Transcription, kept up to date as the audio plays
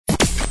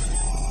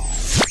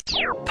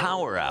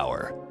Power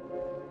Hour.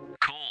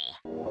 Coal.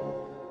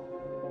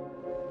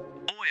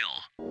 Oil.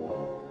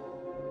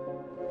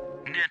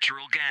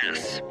 Natural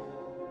gas.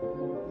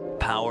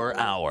 Power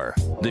Hour,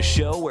 the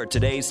show where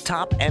today's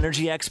top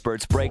energy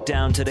experts break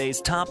down today's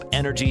top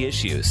energy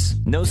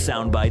issues. No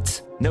sound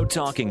bites, no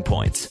talking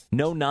points,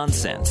 no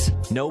nonsense,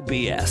 no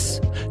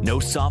BS, no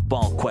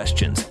softball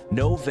questions,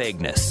 no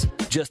vagueness,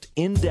 just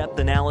in-depth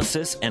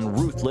analysis and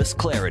ruthless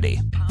clarity.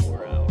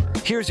 Power Hour.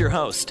 Here's your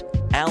host,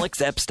 Alex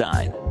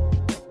Epstein.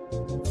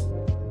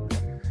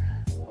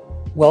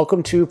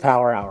 Welcome to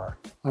Power Hour.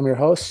 I'm your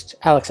host,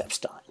 Alex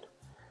Epstein.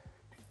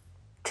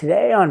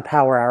 Today on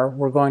Power Hour,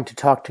 we're going to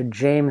talk to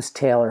James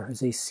Taylor,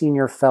 who's a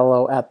senior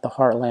fellow at the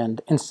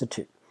Heartland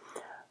Institute.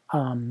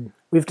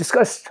 We've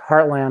discussed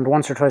Heartland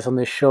once or twice on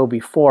this show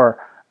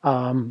before,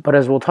 but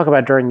as we'll talk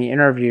about during the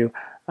interview,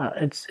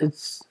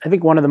 it's I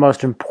think one of the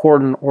most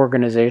important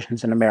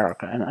organizations in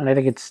America, and I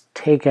think it's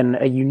taken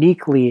a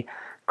uniquely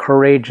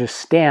courageous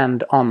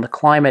stand on the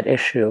climate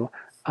issue,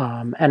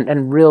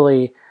 and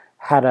really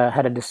had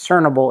a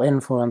discernible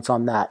influence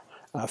on that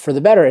for the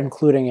better,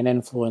 including an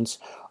influence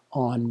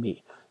on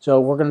me.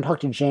 So we're going to talk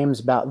to James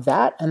about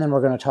that, and then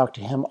we're going to talk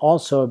to him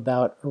also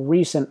about a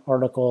recent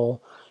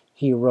article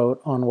he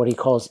wrote on what he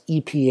calls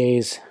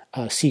EPA's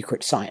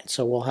secret science.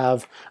 So we'll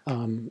have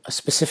a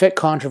specific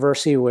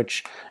controversy,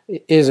 which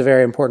is a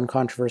very important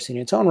controversy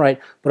in its own right,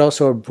 but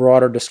also a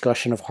broader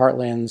discussion of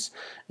Heartland's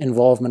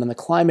involvement in the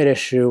climate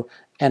issue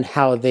and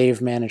how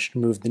they've managed to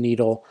move the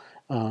needle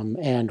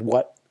and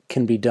what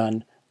can be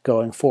done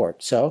going forward.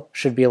 So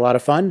should be a lot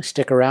of fun.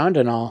 Stick around,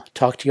 and I'll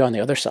talk to you on the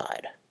other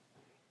side.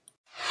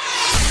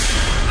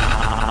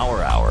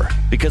 Power Hour,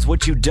 because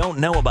what you don't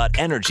know about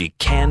energy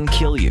can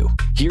kill you.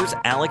 Here's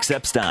Alex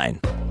Epstein.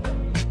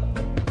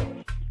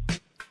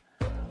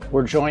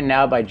 We're joined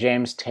now by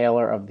James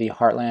Taylor of the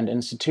Heartland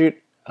Institute.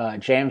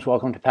 James,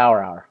 welcome to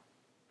Power Hour.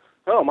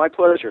 Oh, my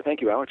pleasure. Thank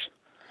you, Alex.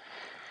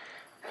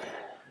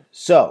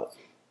 So,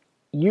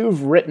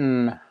 you've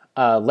written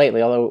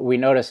lately, although we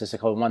noticed this a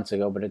couple months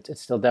ago, but it's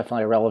still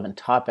definitely a relevant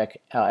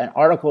topic, an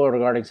article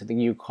regarding something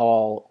you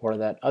call, or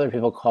that other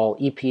people call,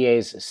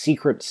 EPA's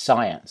secret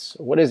science.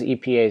 What is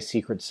EPA's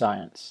secret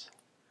science?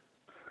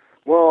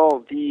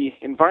 Well, the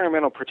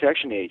Environmental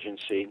Protection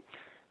Agency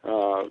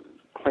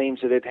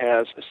claims that it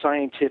has a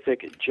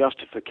scientific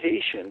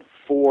justification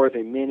for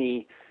the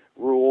many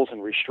rules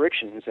and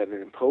restrictions that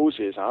it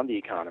imposes on the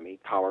economy,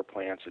 power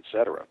plants,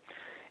 etc.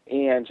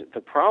 And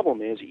the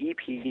problem is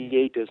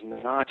EPA does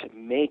not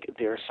make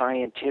their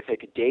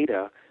scientific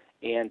data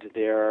and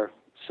their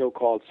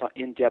so-called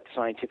in-depth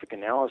scientific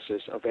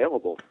analysis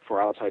available for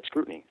outside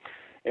scrutiny.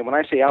 And when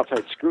I say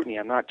outside scrutiny,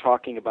 I'm not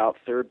talking about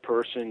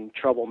third-person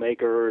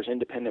troublemakers,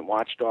 independent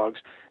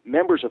watchdogs.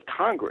 Members of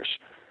Congress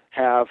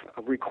have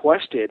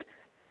requested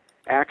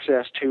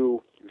access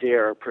to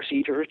their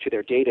procedures, to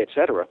their data,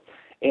 etc.,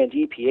 and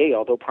EPA,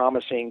 although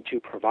promising to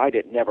provide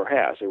it, never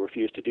has. They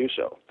refuse to do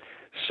so.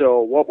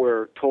 So what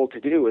we're told to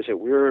do is that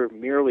we're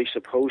merely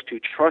supposed to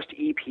trust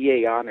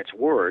EPA on its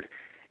word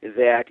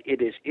that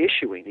it is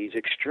issuing these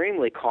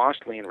extremely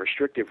costly and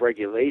restrictive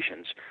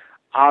regulations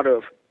out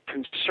of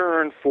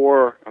concern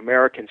for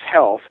Americans'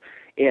 health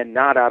and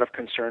not out of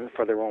concern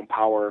for their own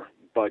power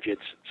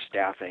budgets,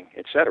 staffing,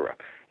 etc.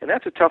 And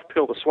that's a tough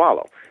pill to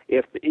swallow.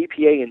 If the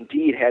EPA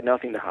indeed had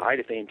nothing to hide,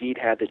 if they indeed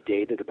had the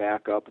data to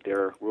back up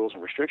their rules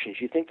and restrictions,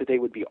 you'd think that they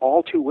would be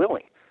all too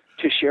willing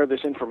to share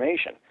this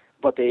information,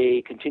 but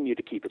they continue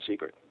to keep it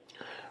secret.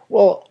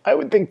 Well, I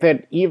would think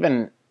that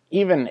even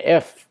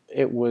if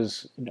it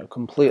was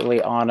completely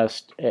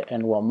honest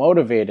and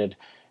well-motivated,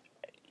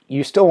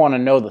 you still want to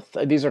know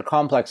these are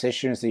complex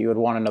issues that you would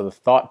want to know the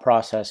thought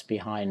process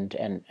behind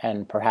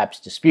and perhaps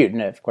dispute.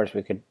 And of course,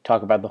 we could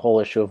talk about the whole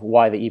issue of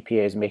why the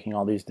EPA is making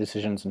all these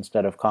decisions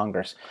instead of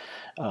Congress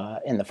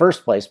in the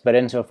first place. But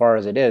insofar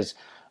as it is,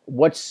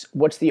 what's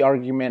the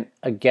argument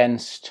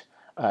against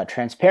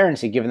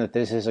transparency, given that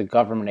this is a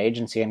government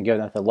agency and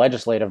given that the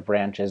legislative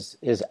branch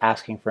is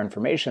asking for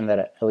information that,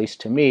 at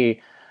least to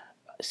me,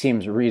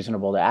 seems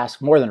reasonable to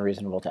ask, more than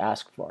reasonable to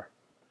ask for?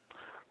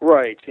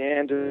 Right,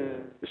 and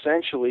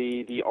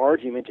essentially the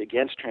argument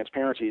against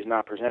transparency is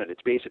not presented.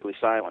 It's basically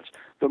silence.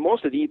 But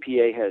most of the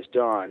EPA has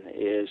done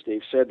is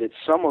they've said that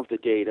some of the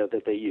data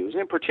that they use,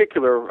 in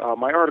particular,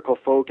 my article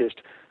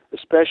focused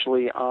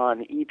especially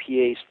on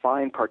EPA's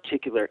fine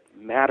particulate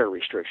matter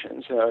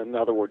restrictions, in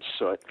other words,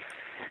 soot.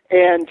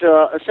 And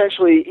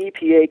essentially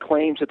EPA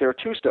claims that there are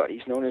two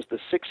studies, known as the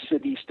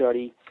Six-City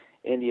Study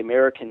and the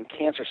American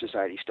Cancer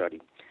Society Study,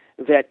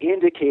 that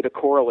indicate a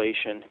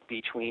correlation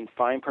between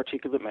fine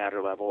particulate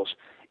matter levels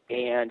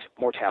and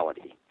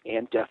mortality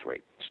and death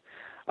rates.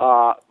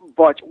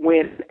 But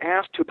when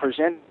asked to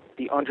present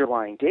the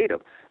underlying data,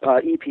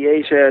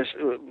 EPA says,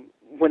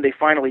 when they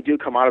finally do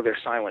come out of their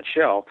silent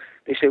shell,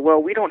 they say,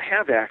 well, we don't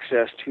have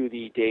access to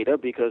the data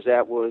because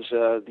that was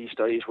these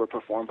studies were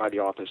performed by the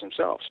authors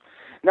themselves.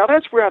 Now,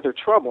 that's rather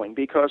troubling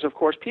because, of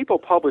course, people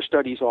publish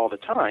studies all the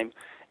time,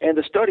 And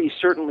the studies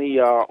certainly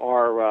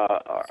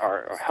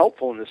are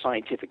helpful in the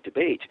scientific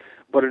debate,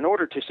 but in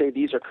order to say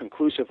these are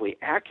conclusively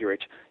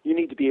accurate, you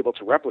need to be able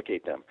to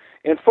replicate them.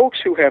 And folks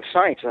who have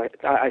science,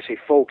 I say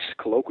folks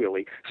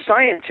colloquially,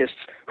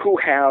 scientists who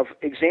have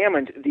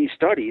examined these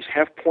studies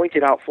have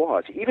pointed out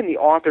flaws. Even the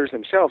authors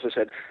themselves have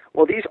said,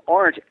 well, these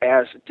aren't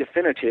as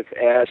definitive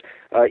as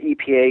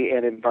EPA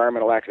and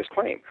environmental activists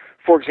claim.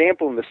 For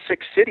example, in the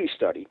Six Cities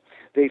study,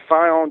 they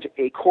found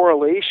a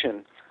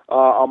correlation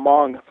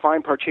among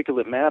fine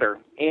particulate matter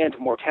and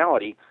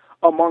mortality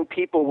among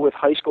people with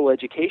high school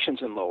educations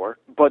and lower,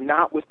 but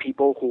not with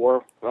people who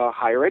are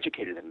higher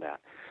educated than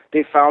that.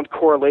 They found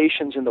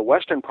correlations in the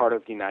western part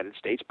of the United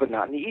States, but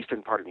not in the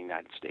eastern part of the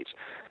United States.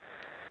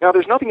 Now,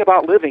 there's nothing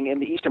about living in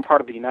the eastern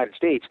part of the United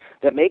States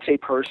that makes a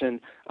person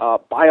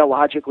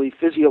biologically,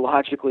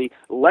 physiologically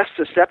less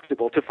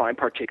susceptible to fine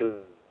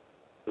particulate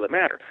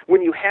matter.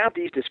 When you have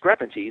these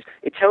discrepancies,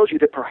 it tells you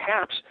that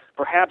perhaps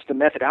the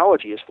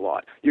methodology is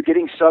flawed. You're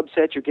getting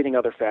subsets, you're getting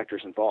other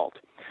factors involved.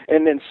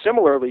 And then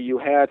similarly, you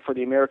had for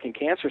the American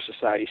Cancer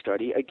Society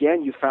study,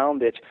 again, you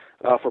found that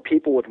for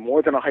people with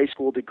more than a high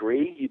school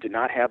degree, you did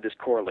not have this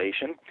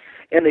correlation.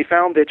 And they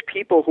found that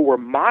people who were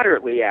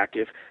moderately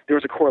active, there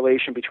was a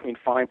correlation between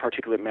fine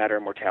particulate matter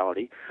and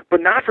mortality,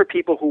 but not for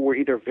people who were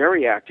either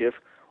very active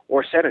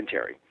or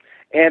sedentary.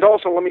 And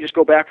also, let me just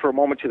go back for a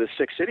moment to the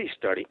Six Cities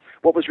study.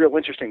 What was real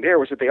interesting there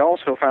was that they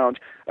also found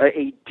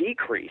a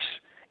decrease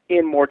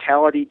in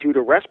mortality due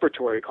to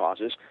respiratory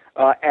causes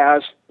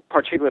as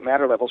particulate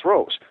matter levels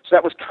rose. So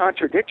that was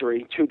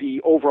contradictory to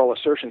the overall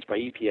assertions by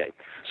EPA.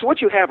 So what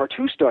you have are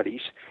two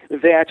studies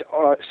that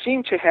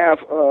seem to have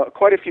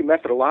quite a few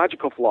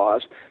methodological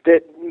flaws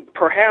that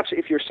perhaps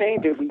if you're saying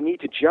that we need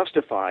to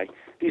justify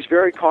these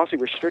very costly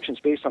restrictions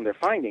based on their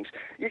findings,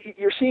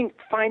 you're seeing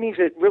findings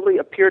that really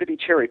appear to be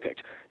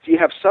cherry-picked. So you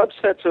have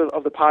subsets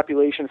of the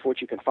population for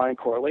which you can find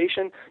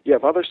correlation, you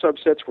have other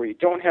subsets where you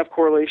don't have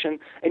correlation,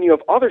 and you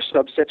have other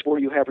subsets where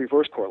you have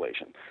reverse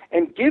correlation.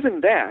 And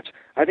given that,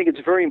 I think it's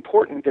very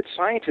important that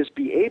scientists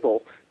be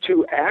able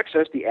to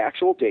access the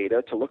actual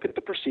data, to look at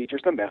the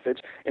procedures, the methods,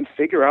 and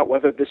figure out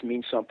whether this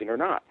means something or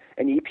not.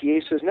 And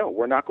EPA says, no,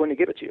 we're not going to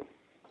give it to you.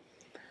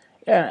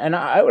 Yeah, and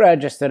I would add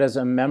just that as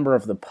a member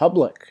of the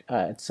public,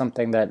 it's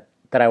something that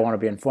I want to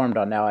be informed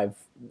on. Now,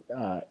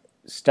 I've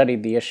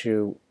studied the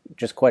issue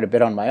just quite a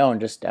bit on my own,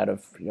 just out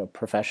of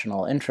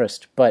professional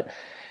interest. But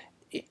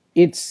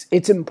it's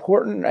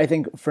important, I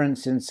think, for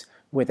instance,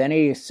 with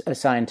any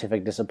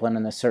scientific discipline,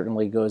 and this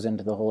certainly goes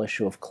into the whole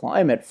issue of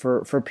climate,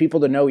 for people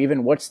to know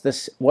even what's the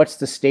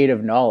state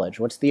of knowledge,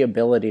 what's the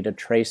ability to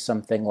trace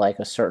something like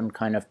a certain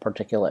kind of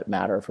particulate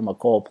matter from a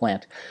coal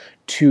plant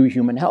to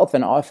human health.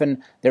 And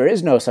often there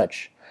is no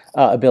such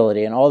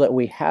ability, and all that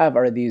we have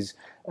are these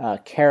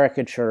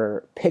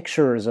caricature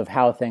pictures of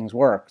how things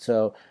work.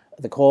 So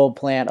the coal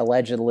plant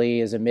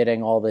allegedly is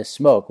emitting all this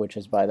smoke, which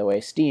is, by the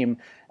way, steam,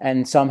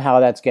 and somehow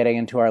that's getting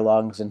into our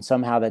lungs, and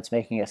somehow that's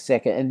making us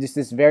sick. And just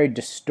this very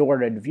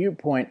distorted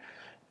viewpoint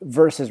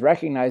versus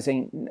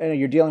recognizing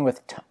you're dealing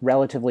with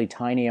relatively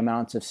tiny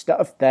amounts of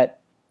stuff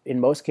that,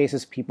 in most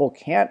cases, people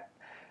can't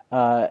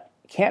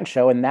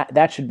show, and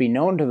that should be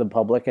known to the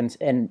public.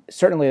 And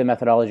certainly the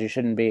methodology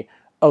shouldn't be,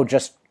 oh,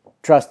 just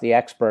trust the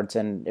experts,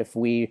 and if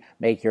we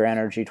make your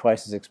energy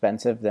twice as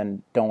expensive,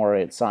 then don't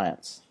worry, it's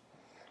science.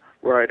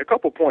 Right. A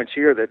couple points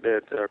here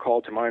that are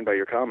called to mind by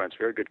your comments.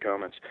 Very good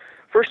comments.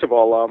 First of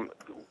all,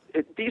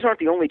 these aren't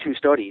the only two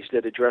studies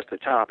that address the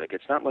topic.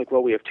 It's not like,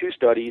 well, we have two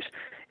studies,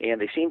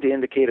 and they seem to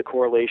indicate a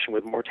correlation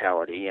with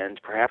mortality,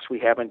 and perhaps we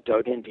haven't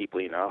dug in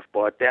deeply enough,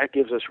 but that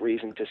gives us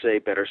reason to say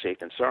better safe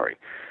than sorry.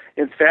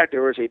 In fact,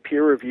 there was a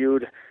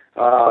peer-reviewed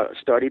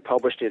study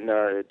published in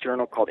a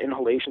journal called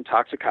Inhalation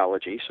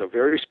Toxicology, so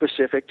very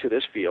specific to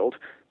this field,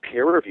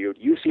 peer-reviewed.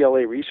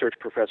 UCLA research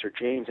professor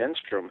James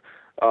Enstrom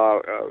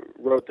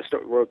wrote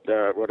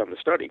on the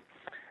study,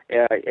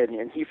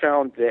 and he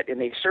found that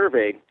in a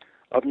survey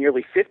of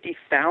nearly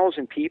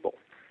 50,000 people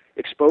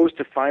exposed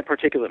to fine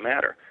particulate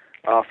matter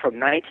from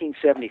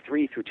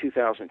 1973 through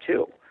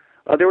 2002,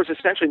 there was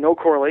essentially no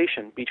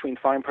correlation between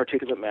fine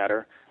particulate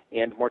matter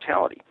and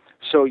mortality.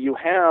 So you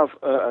have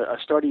a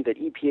study that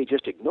EPA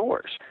just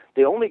ignores.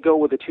 They only go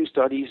with the two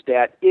studies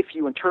that, if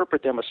you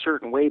interpret them a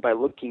certain way by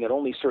looking at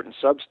only certain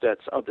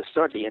subsets of the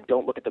study and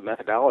don't look at the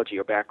methodology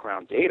or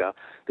background data,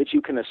 that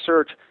you can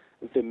assert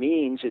the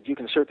means, that you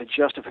can assert the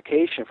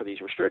justification for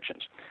these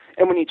restrictions.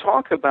 And when you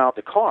talk about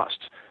the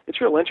costs, it's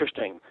real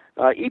interesting.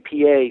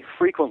 EPA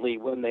frequently,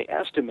 when they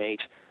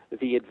estimate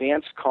the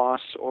advanced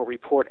costs or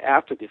report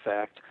after the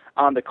fact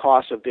on the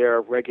cost of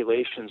their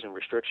regulations and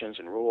restrictions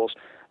and rules,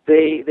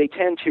 they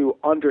tend to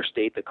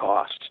understate the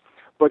costs.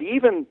 But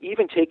even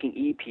taking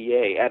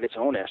EPA at its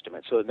own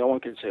estimate, so that no one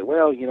can say,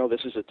 well,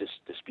 this is a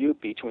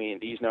dispute between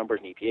these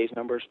numbers and EPA's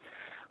numbers.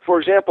 For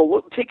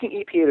example, taking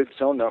EPA at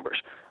its own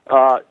numbers,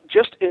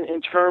 just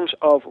in terms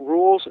of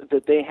rules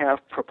that they have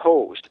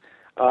proposed,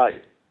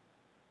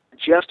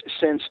 just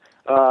since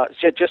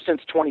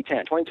 2010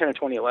 and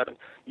 2011,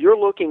 you're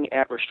looking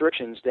at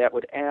restrictions that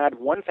would add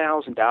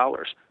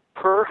 $1,000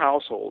 per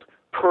household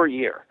per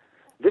year.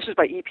 This is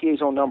by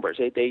EPA's own numbers.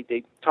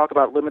 They talk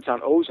about limits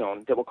on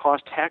ozone that will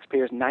cost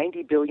taxpayers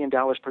 $90 billion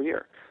per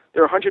year.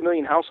 There are 100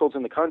 million households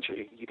in the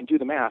country. You can do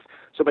the math.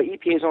 So by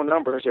EPA's own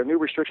numbers, their new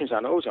restrictions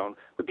on ozone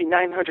would be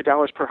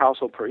 $900 per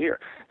household per year.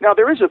 Now,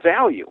 there is a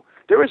value.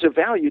 There is a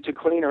value to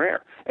cleaner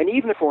air. And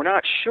even if we're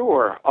not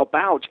sure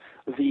about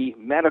the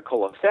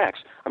medical effects,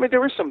 I mean,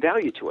 there is some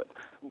value to it.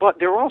 But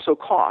there are also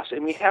costs,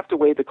 and we have to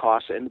weigh the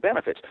costs and the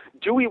benefits.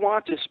 Do we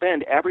want to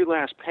spend every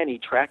last penny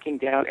tracking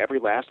down every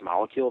last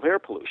molecule of air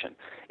pollution?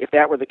 If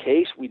that were the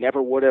case, we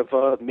never would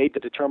have made the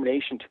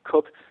determination to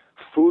cook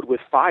food with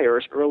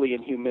fires early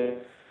in human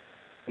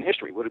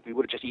history. We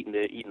would have just eaten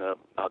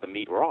the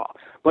meat raw.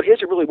 But is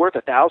it really worth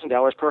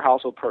 $1,000 per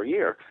household per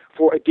year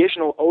for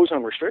additional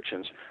ozone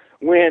restrictions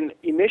when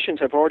emissions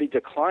have already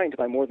declined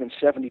by more than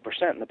 70%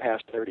 in the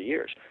past 30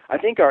 years? I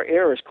think our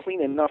air is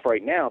clean enough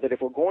right now that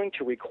if we're going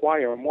to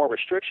require more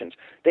restrictions,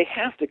 they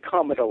have to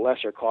come at a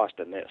lesser cost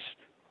than this.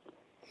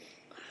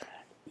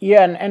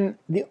 Yeah, and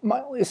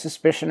my only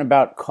suspicion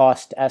about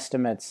cost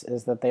estimates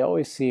is that they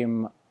always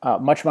seem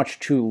much, much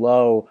too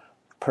low,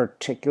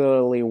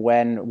 particularly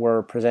when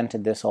we're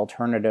presented this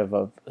alternative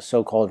of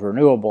so-called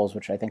renewables,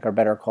 which I think are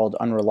better called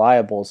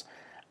unreliables,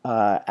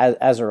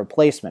 as a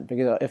replacement.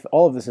 Because if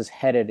all of this is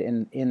headed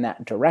in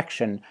that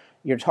direction,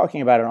 you're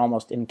talking about an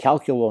almost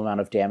incalculable amount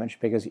of damage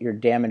because you're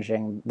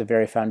damaging the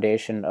very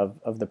foundation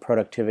of the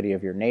productivity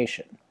of your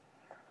nation.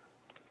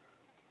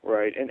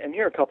 Right, and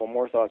here are a couple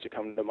more thoughts that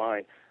come to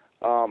mind.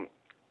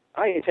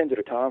 I attended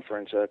a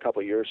conference a couple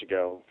of years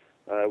ago.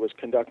 It was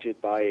conducted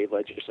by a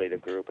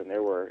legislative group, and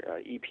there were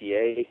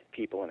EPA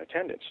people in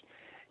attendance.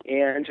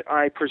 And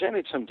I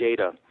presented some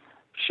data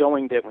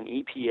showing that when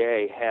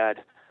EPA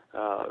had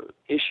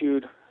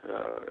issued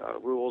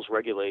rules,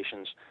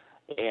 regulations,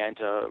 and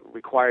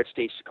required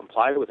states to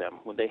comply with them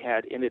when they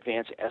had in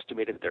advance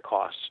estimated their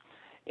costs.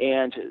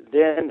 And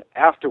then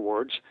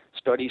afterwards,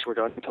 studies were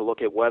done to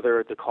look at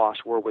whether the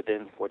costs were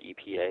within what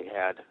EPA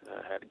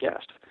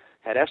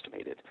had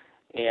estimated.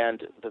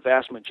 And the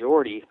vast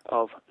majority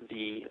of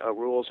the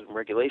rules and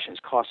regulations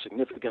cost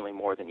significantly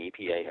more than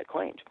EPA had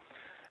claimed.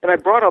 And I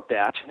brought up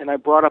that, and I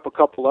brought up a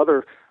couple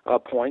other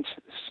points,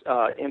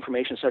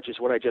 information such as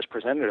what I just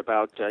presented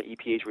about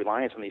EPA's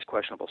reliance on these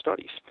questionable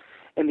studies.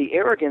 And the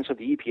arrogance of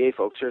the EPA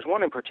folks, there's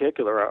one in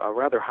particular, a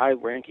rather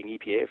high-ranking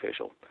EPA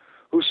official,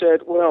 who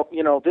said, well,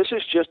 this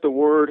is just the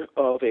word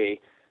of a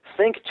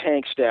think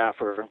tank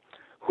staffer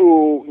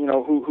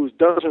who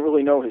doesn't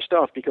really know his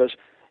stuff because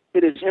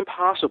it is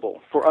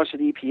impossible for us at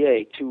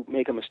EPA to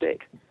make a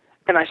mistake.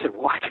 And I said,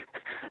 what?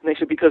 And they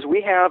said, because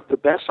we have the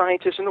best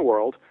scientists in the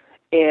world,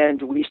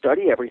 and we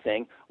study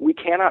everything. We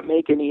cannot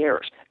make any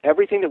errors.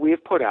 Everything that we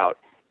have put out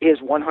is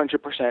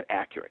 100%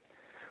 accurate.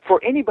 For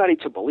anybody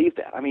to believe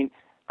that, I mean,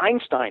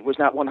 Einstein was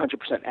not 100%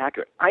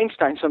 accurate.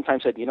 Einstein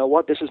sometimes said, you know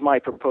what, this is my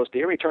proposed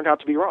theory. It turned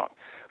out to be wrong.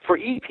 For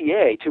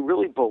EPA to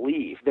really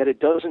believe that it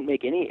doesn't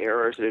make any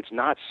errors, that it's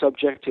not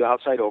subject to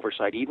outside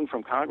oversight, even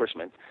from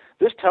congressmen,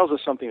 this tells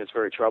us something that's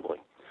very troubling.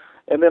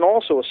 And then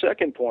also a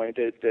second point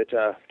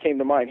that came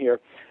to mind here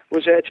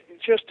was that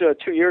just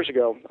 2 years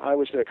ago, I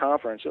was at a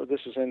conference. So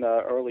this was in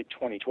early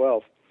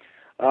 2012.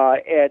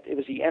 It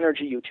was the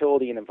Energy,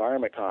 Utility, and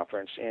Environment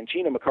Conference, and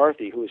Gina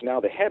McCarthy, who is now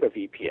the head of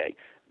EPA,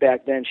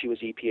 back then she was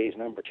EPA's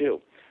number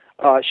 2.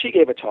 She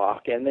gave a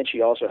talk, and then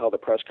she also held a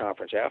press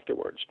conference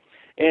afterwards.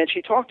 And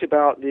she talked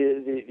about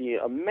the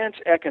immense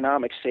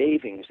economic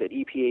savings that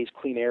EPA's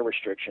clean air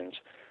restrictions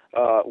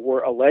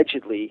were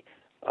allegedly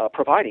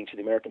providing to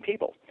the American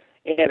people.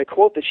 And a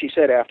quote that she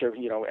said after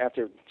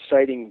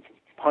citing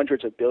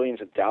hundreds of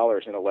billions of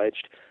dollars in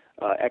alleged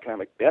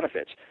economic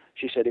benefits,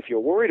 she said, if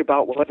you're worried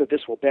about whether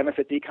this will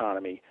benefit the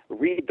economy,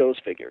 read those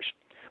figures.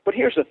 But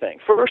here's the thing.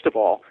 First of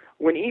all,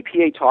 when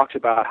EPA talks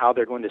about how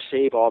they're going to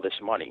save all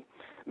this money,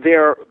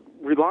 they're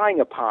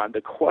relying upon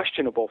the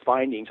questionable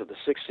findings of the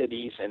 6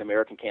 cities and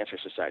American Cancer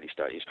Society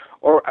studies,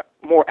 or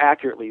more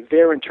accurately,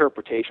 their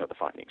interpretation of the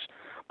findings.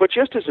 But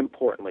just as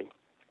importantly,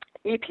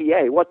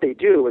 EPA, what they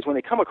do is when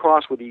they come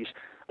across with these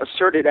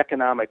asserted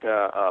economic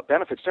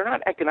benefits, they're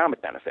not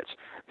economic benefits.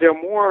 They're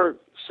more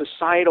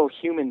societal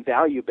human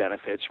value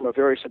benefits from a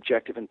very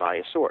subjective and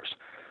biased source.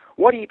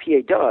 What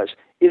EPA does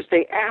is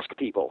they ask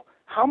people,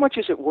 how much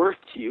is it worth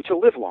to you to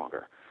live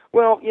longer?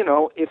 Well,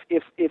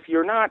 if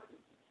you're not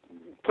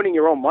putting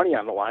your own money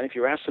on the line, if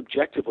you're asked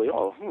subjectively,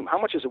 how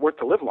much is it worth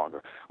to live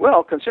longer?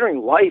 Well,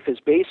 considering life is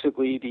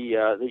basically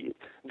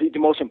the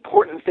most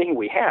important thing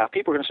we have,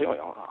 people are going to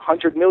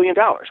say $100 million,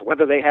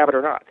 whether they have it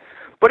or not.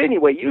 But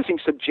anyway, using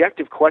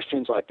subjective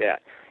questions like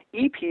that,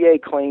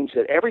 EPA claims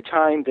that every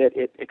time that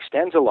it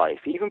extends a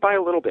life, even by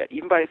a little bit,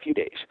 even by a few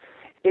days,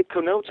 it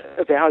connotes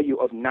a value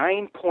of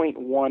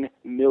 $9.1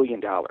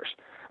 million.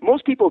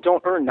 Most people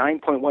don't earn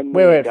 $9.1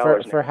 million.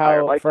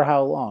 Wait, for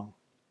how long?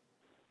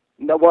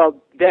 No,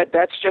 well,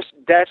 that's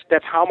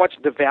how much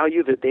the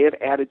value that they have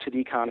added to the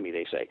economy,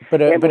 they say. But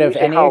of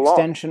any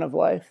extension of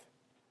life?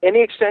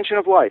 Any extension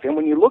of life. And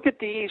when you look at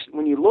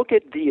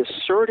the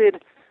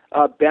asserted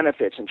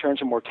benefits in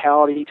terms of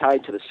mortality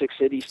tied to the 6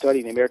 Cities study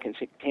and the American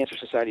Cancer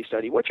Society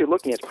study, what you're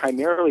looking at is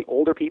primarily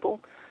older people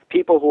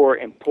people who are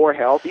in poor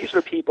health. These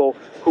are people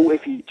who,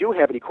 if you do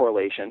have any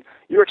correlation,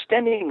 you're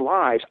extending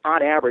lives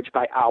on average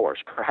by hours,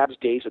 perhaps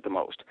days at the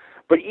most.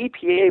 But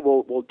EPA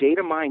will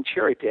data mine,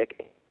 cherry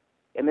pick,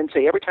 and then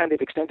say every time they've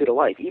extended a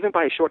life, even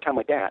by a short time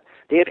like that,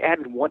 they have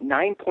added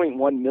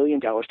 $9.1 million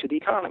to the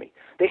economy.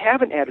 They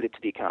haven't added it to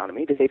the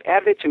economy. They've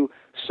added it to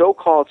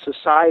so-called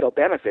societal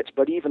benefits,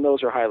 but even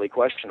those are highly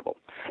questionable.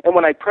 And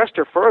when I pressed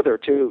her further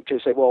to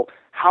say, well,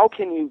 how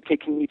can you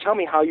tell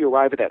me how you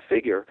arrive at that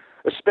figure,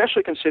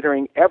 especially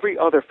considering every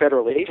other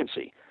federal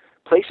agency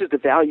places the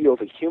value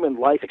of a human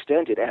life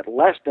extended at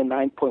less than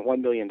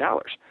 $9.1 million.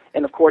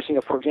 And of course,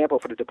 for example,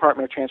 for the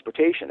Department of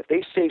Transportation, if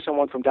they save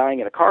someone from dying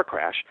in a car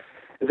crash,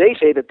 they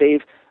say that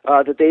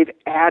they've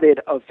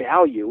added a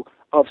value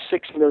of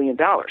 $6 million.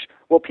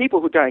 Well, people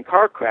who die in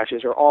car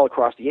crashes are all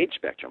across the age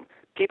spectrum.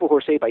 People who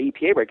are saved by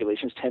EPA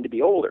regulations tend to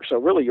be older. So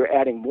really, you're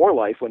adding more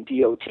life when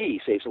DOT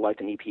saves a life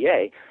than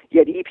EPA.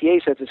 Yet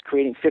EPA says it's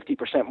creating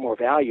 50% more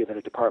value than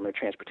a Department of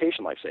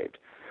Transportation life saved.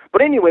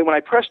 But anyway, when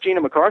I pressed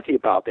Gina McCarthy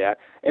about that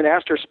and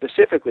asked her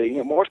specifically,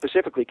 more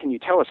specifically, can you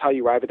tell us how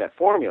you arrive at that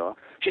formula?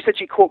 She said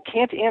she, quote,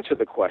 can't answer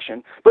the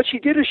question, but she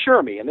did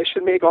assure me, and this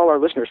should make all our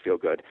listeners feel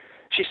good.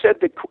 She said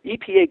the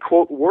EPA,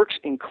 quote, works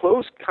in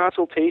close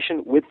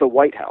consultation with the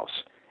White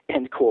House,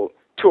 end quote,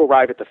 to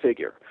arrive at the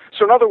figure.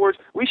 So in other words,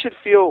 we should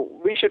feel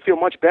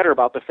much better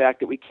about the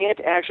fact that we can't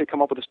actually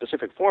come up with a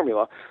specific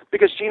formula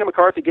because Gina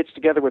McCarthy gets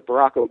together with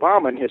Barack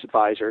Obama and his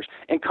advisors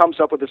and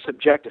comes up with a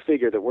subjective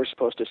figure that we're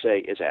supposed to say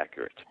is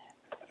accurate.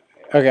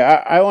 Okay,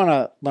 I want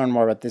to learn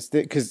more about this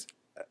because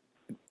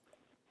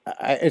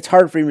it's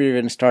hard for me to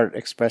even start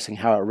expressing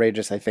how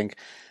outrageous I think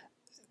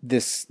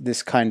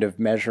this kind of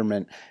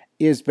measurement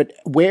is. But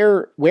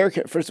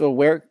first of all,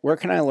 where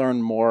can I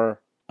learn more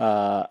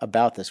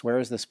about this? Where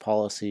is this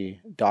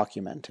policy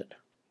documented?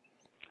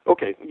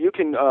 Okay, you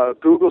can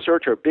Google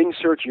search or Bing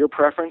search your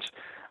preference.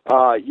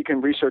 You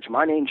can research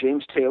my name,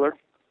 James Taylor,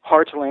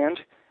 Heartland,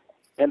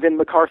 and then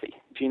McCarthy,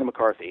 Gina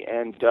McCarthy.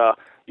 And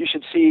you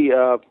should see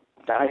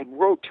I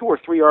wrote 2 or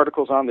 3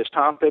 articles on this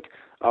topic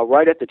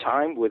right at the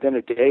time, within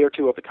a day or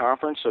two of the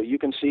conference, so you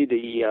can see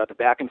the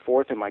back and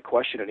forth in my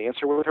question and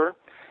answer with her.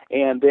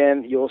 And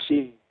then you'll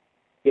see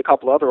a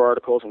couple other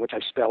articles in which I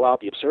spell out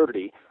the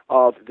absurdity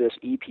of this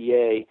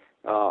EPA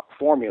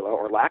formula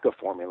or lack of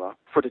formula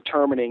for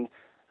determining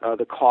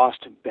the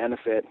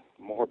cost-benefit,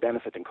 more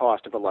benefit than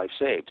cost of a life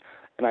saved.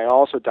 And I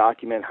also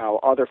document how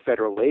other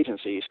federal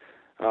agencies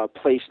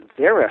place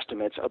their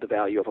estimates of the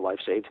value of a life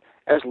saved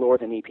as lower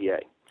than EPA.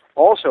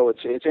 Also,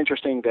 it's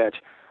interesting that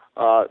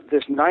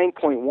this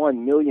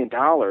 $9.1 million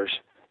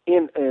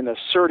in an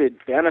asserted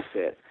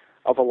benefit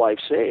of a life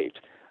saved,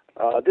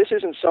 this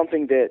isn't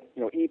something that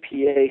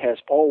EPA has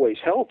always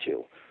held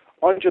to.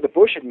 Under the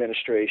Bush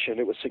administration,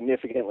 it was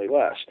significantly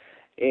less.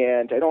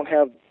 And I don't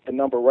have the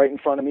number right in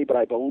front of me, but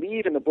I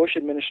believe in the Bush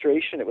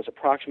administration it was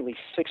approximately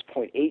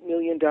 $6.8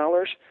 million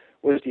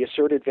was the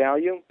asserted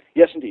value.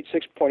 Yes, indeed,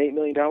 $6.8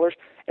 million.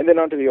 And then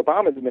under the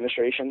Obama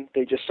administration,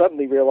 they just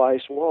suddenly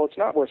realized, well, it's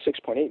not worth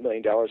 $6.8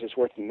 million, it's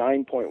worth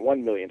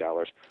 $9.1 million,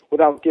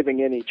 without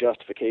giving any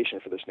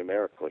justification for this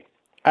numerically.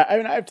 I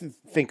mean, I have to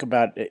think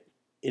about it,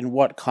 in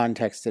what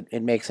context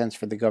it makes sense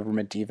for the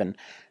government to even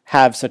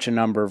have such a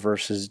number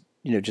versus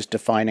just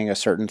defining a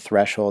certain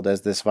threshold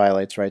as this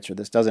violates rights or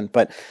this doesn't.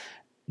 But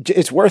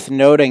it's worth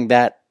noting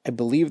that I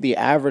believe the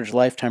average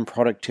lifetime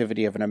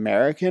productivity of an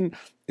American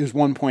is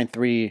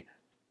 $1.3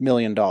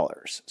 million.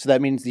 So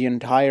that means the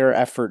entire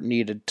effort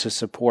needed to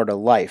support a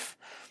life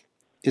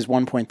is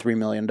 $1.3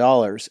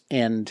 million.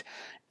 And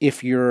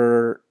if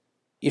you're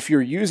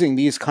using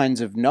these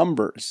kinds of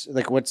numbers,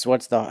 like what's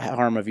the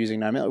harm of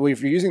using 9 million? Well,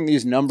 if you're using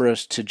these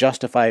numbers to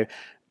justify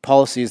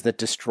policies that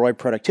destroy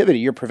productivity,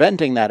 you're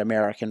preventing that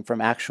American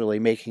from actually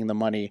making the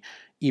money,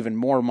 even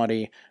more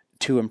money,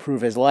 to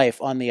improve his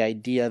life on the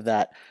idea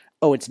that,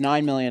 oh, it's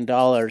 $9 million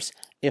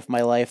if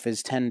my life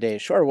is 10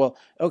 days short. Well,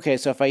 okay,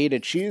 so if I eat a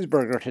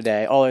cheeseburger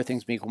today, all other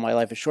things being equal, my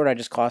life is short, I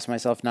just cost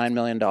myself $9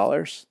 million.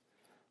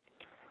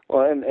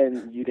 Well,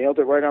 and you nailed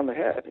it right on the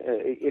head.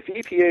 If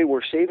EPA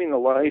were saving the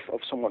life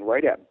of someone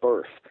right at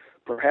birth,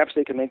 perhaps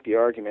they can make the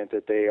argument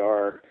that they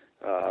are,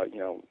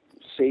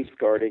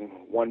 safeguarding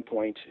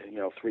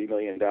 $1.3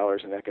 million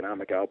in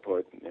economic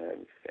output,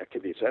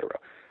 activity, et cetera.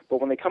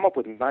 But when they come up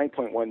with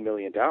 $9.1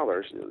 million,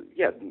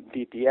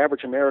 the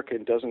average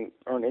American doesn't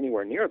earn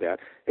anywhere near that.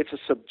 It's a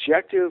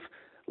subjective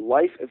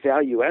life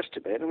value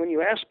estimate. And when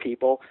you ask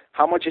people,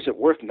 how much is it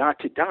worth not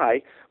to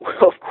die?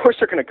 Well, of course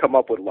they're going to come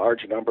up with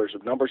large numbers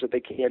that they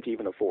can't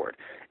even afford.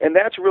 And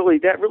that really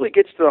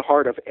gets to the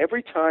heart of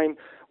every time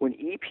when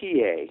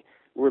EPA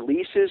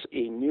releases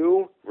a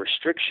new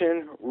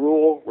restriction,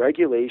 rule,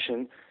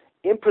 regulation,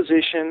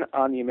 imposition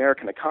on the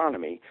American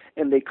economy,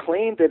 and they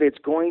claim that it's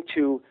going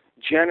to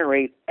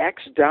generate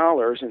X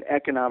dollars in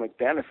economic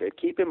benefit.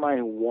 Keep in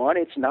mind, one,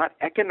 it's not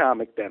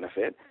economic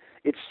benefit,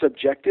 it's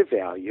subjective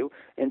value,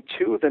 and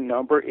two, the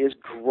number is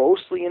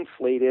grossly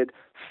inflated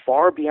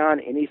far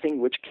beyond anything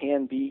which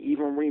can be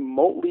even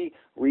remotely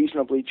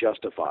reasonably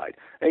justified.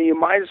 And you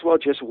might as well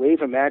just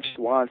wave a magic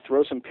wand,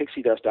 throw some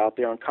pixie dust out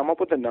there, and come up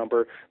with a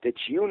number that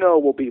you know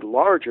will be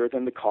larger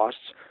than the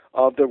costs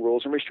of the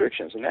rules and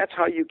restrictions. And that's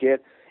how you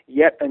get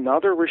yet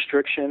another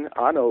restriction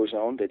on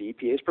ozone that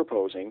EPA is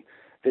proposing,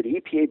 that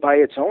EPA by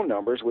its own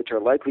numbers, which are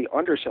likely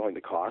underselling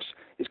the costs,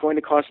 is going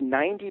to cost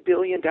 $90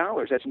 billion.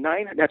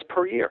 That's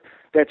per year.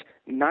 That's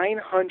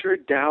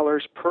 $900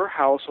 per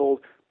household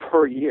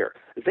per year.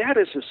 That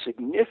is a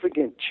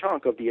significant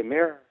chunk of the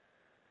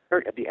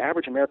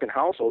average American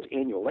household's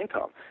annual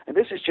income. And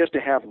this is just to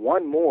have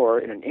one more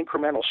in an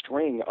incremental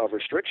string of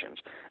restrictions.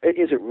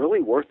 Is it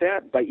really worth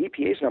that? By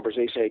EPA's numbers,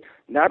 they say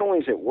not only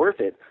is it worth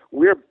it,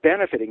 we're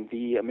benefiting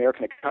the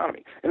American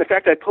economy. And in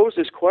fact, I posed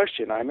this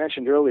question. I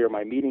mentioned earlier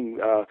my meeting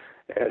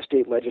at a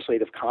state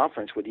legislative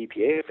conference with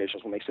EPA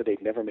officials when they said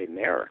they've never made an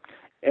error.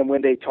 And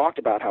when they talked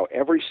about how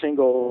every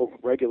single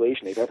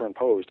regulation they've ever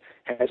imposed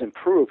has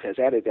improved, has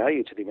added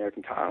value to the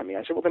American economy,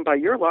 I said, well, then by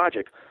your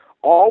logic,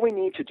 all we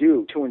need to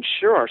do to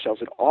ensure ourselves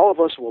that all of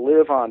us will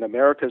live on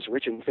America's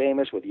rich and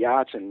famous with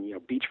yachts and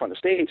beachfront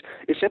estates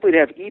is simply to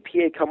have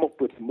EPA come up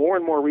with more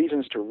and more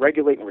reasons to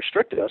regulate and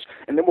restrict us,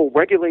 and then will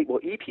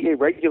EPA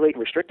regulate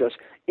and restrict us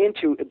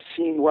into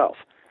obscene wealth.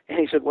 And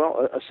he said,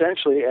 well,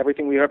 essentially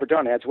everything we've ever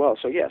done adds wealth.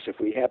 So yes, if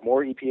we have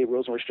more EPA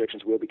rules and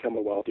restrictions, we'll become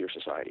a wealthier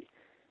society.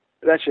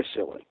 That's just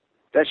silly.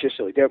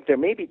 There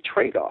may be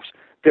trade-offs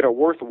that are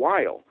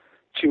worthwhile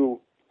to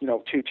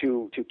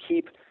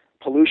keep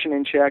pollution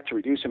in check, to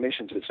reduce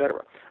emissions,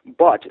 etc.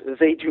 But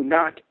they do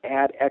not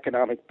add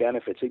economic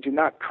benefits. They do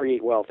not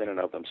create wealth in and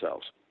of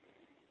themselves.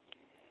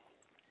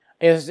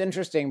 It's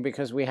interesting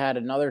because we had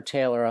another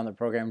Taylor on the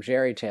program,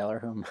 Jerry Taylor,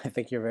 whom I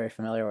think you're very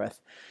familiar with.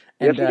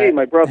 And, yes, indeed,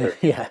 my brother.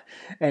 Yeah,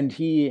 and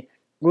we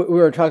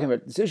were talking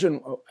about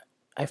decision.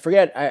 I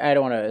forget, I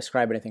don't want to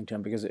ascribe anything to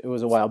him because it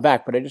was a while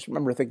back, but I just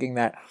remember thinking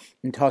that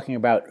in talking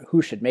about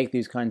who should make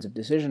these kinds of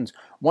decisions,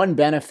 one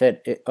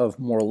benefit of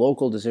more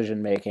local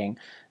decision making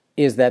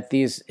is that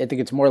I think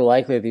it's more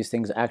likely that these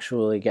things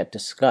actually get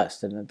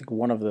discussed. And I think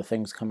one of the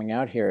things coming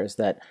out here is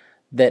that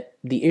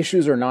the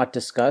issues are not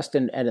discussed,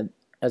 and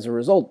as a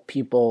result,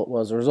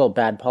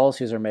 bad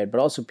policies are made,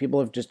 but also people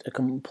have just a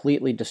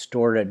completely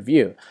distorted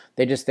view.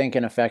 They just think,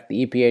 in effect,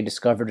 the EPA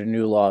discovered a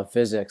new law of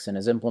physics and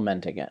is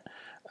implementing it,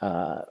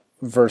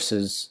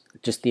 versus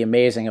just the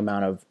amazing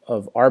amount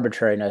of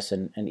arbitrariness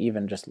and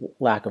even just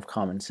lack of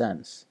common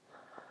sense.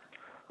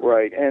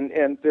 Right,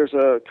 and there's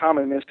a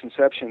common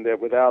misconception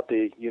that without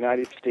the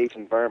United States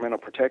Environmental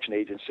Protection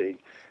Agency,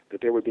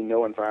 that there would be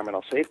no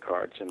environmental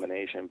safeguards in the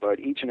nation.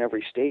 But each and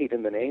every state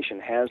in the nation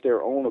has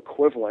their own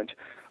equivalent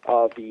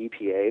of the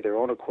EPA, their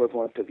own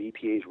equivalent of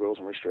EPA's rules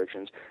and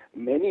restrictions.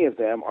 Many of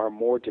them are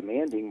more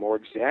demanding, more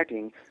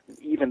exacting,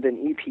 even than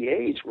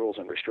EPA's rules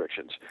and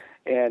restrictions.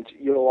 And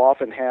you'll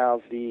often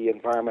have the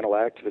environmental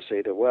activists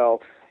say that,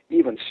 well,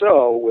 even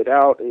so,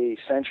 without a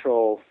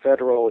central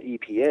federal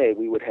EPA,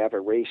 we would have a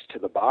race to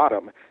the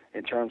bottom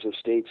in terms of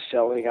states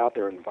selling out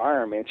their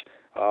environment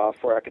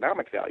for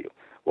economic value.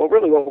 Well,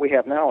 really what we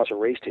have now is a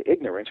race to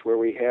ignorance, where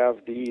we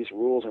have these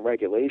rules and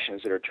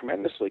regulations that are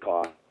tremendously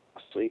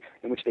costly,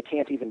 in which they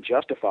can't even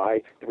justify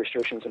the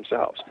restrictions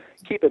themselves.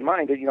 Keep in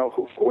mind that,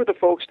 who are the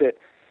folks that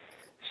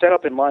set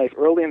up in life,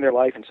 early in their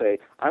life, and say,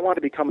 I want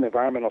to become an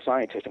environmental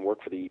scientist and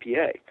work for the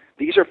EPA.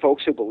 These are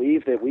folks who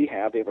believe that they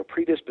have a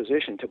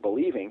predisposition to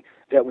believing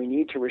that we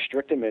need to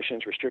restrict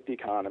emissions, restrict the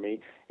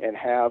economy, and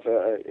have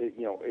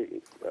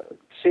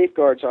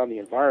safeguards on the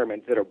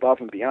environment that are above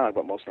and beyond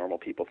what most normal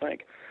people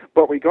think.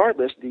 But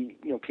regardless, the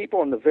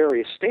people in the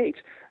various states,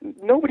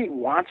 nobody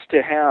wants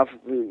to have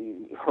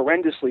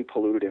horrendously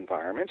polluted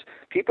environments.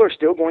 People are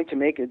still going to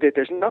make it.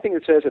 There's nothing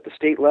that says at the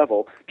state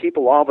level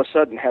people all of a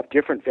sudden have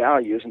different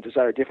values and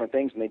desire different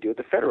things than they do at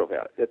the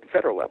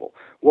federal level.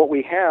 What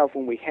we have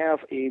when we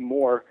have a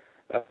more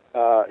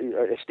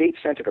a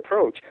state-centered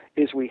approach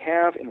is we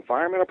have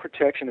environmental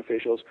protection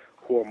officials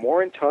who are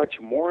more in touch,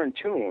 more in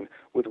tune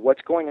with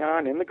what's going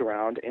on in the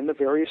ground in the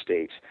various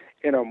states,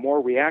 and are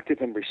more reactive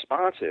and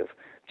responsive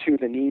to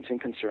the needs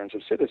and concerns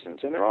of citizens.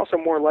 And they're also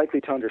more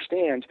likely to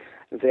understand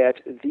that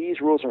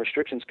these rules and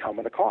restrictions come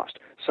at a cost.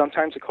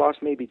 Sometimes the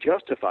cost may be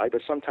justified,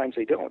 but sometimes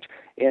they don't.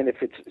 And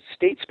if it's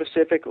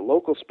state-specific,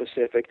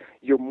 local-specific,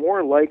 you're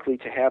more likely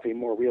to have a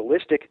more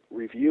realistic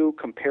review,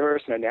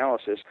 comparison,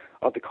 analysis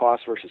of the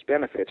cost versus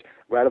benefits,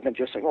 rather than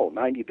just saying,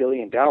 $90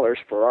 billion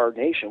for our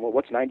nation. Well,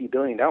 what's $90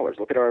 billion?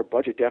 Look at our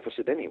budget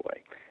deficit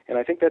anyway. And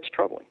I think that's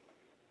troubling.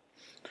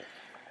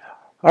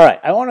 All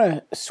right, I want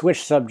to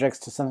switch subjects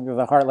to something that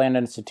the Heartland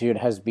Institute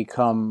has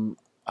become,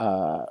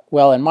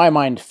 in my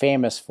mind,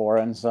 famous for,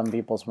 in some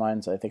people's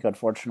minds, I think,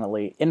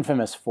 unfortunately,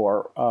 infamous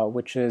for,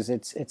 which is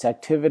its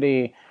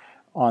activity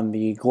on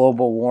the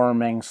global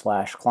warming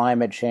 /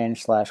 climate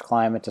change /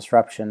 climate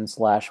disruption /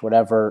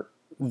 whatever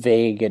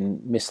vague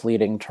and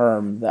misleading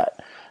term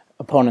that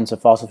opponents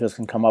of fossil fuels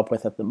can come up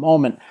with at the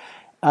moment.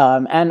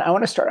 And I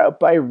want to start out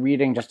by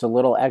reading just a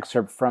little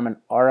excerpt from an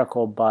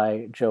article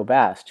by Joe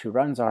Bast, who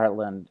runs the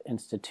Heartland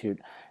Institute,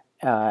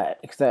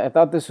 because I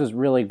thought this was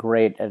really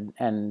great and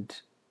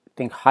I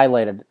think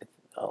highlighted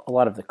a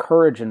lot of the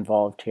courage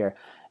involved here.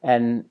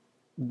 And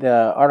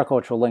the article,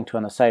 which we'll link to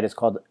on the site, is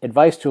called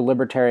Advice to a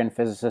Libertarian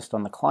Physicist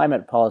on the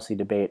Climate Policy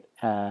Debate.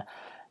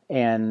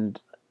 And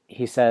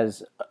he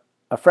says,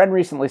 a friend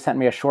recently sent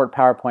me a short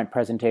PowerPoint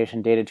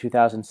presentation dated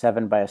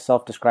 2007 by a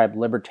self-described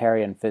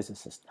libertarian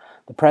physicist.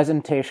 The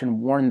presentation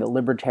warned that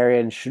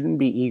libertarians shouldn't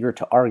be eager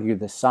to argue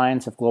the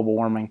science of global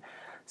warming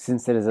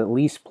since it is at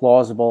least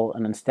plausible,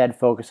 and instead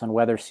focus on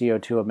whether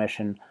CO2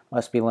 emission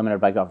must be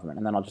limited by government.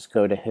 And then I'll just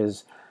go to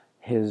his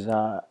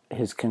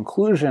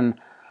conclusion.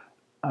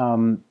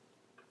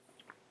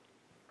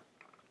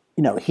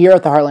 Here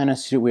at the Heartland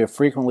Institute, we have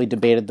frequently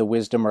debated the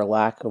wisdom or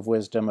lack of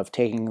wisdom of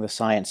taking the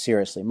science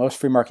seriously. Most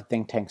free market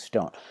think tanks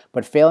don't,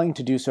 but failing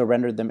to do so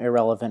rendered them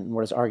irrelevant in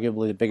what is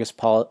arguably the biggest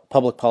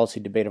public policy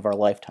debate of our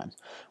lifetimes.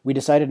 We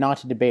decided not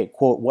to debate,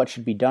 quote, what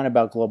should be done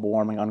about global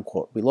warming,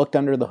 unquote. We looked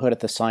under the hood at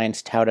the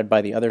science touted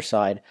by the other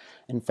side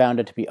and found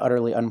it to be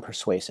utterly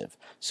unpersuasive.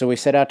 So we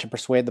set out to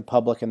persuade the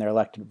public and their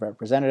elected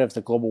representatives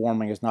that global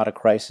warming is not a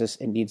crisis.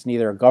 It needs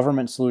neither a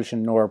government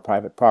solution nor a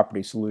private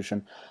property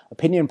solution.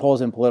 Opinion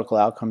polls and political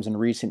outcomes in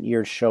recent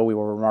years show we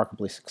were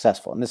remarkably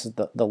successful. And this is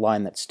the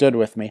line that stood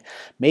with me.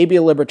 Maybe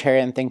a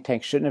libertarian think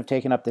tank shouldn't have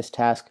taken up this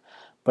task,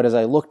 but as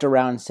I looked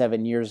around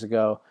 7 years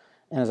ago,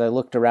 and as I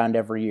looked around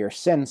every year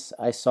since,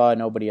 I saw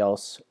nobody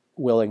else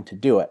willing to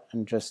do it.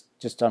 And just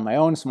on my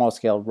own small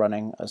scale,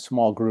 running a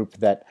small group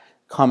that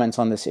comments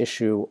on this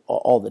issue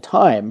all the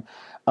time,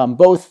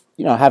 both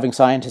having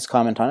scientists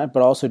comment on it,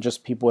 but also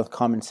just people with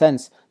common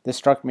sense. This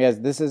struck me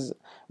as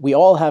we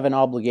all have an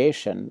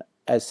obligation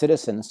as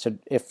citizens to,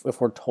 if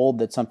we're told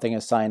that something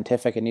is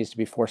scientific, it needs to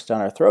be forced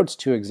down our throats,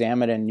 to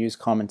examine it and use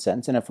common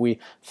sense. And if we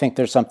think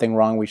there's something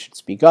wrong, we should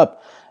speak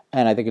up.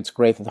 And I think it's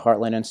great that the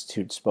Heartland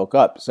Institute spoke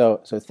up.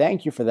 So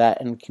thank you for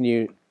that. And can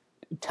you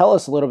tell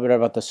us a little bit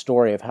about the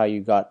story of how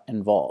you got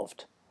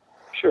involved?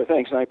 Sure,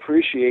 thanks. And I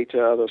appreciate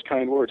those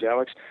kind words,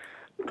 Alex.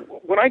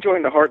 When I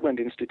joined the Heartland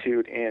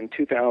Institute in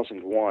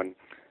 2001,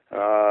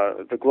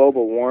 the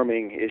global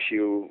warming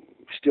issue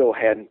still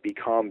hadn't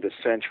become the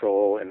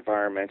central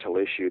environmental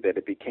issue that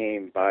it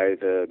became by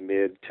the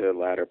mid to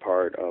latter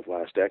part of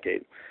last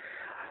decade.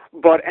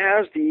 But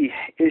as the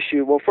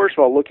issue, well, first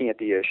of all, looking at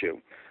the issue,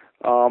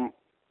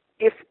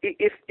 if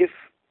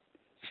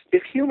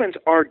humans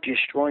are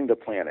destroying the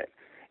planet,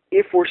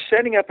 if we're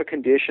setting up a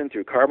condition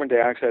through carbon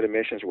dioxide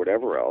emissions or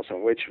whatever else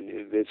in which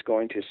it's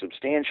going to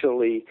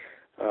substantially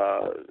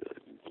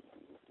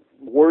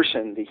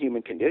worsen the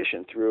human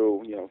condition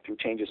through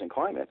changes in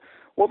climate,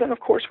 well, then of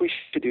course we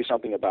should do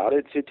something about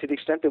it to the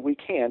extent that we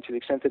can, to the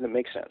extent that it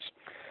makes sense.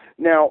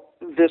 Now,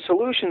 the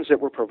solutions that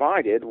were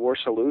provided were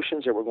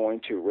solutions that were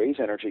going to raise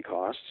energy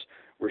costs,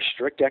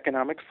 restrict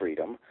economic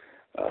freedom,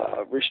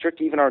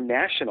 restrict even our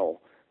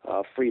national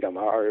freedom.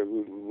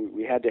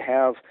 We had to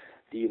have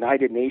the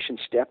United Nations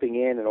stepping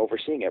in and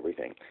overseeing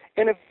everything.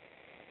 And if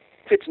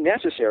it's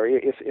necessary,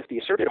 if the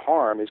asserted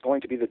harm is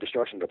going to be the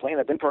destruction of the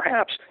planet, then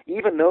perhaps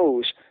even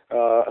those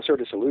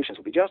asserted solutions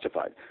will be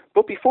justified.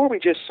 But before we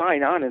just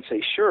sign on and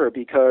say sure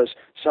because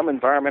some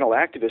environmental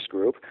activist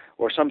group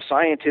or some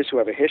scientists who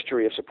have a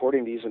history of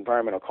supporting these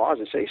environmental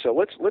causes say so,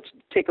 let's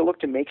take a look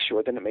to make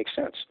sure that it makes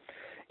sense.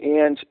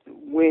 And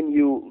when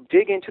you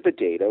dig into the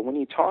data, when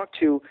you talk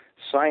to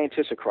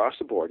scientists across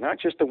the board, not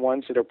just the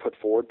ones that are put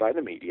forward by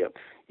the media,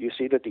 you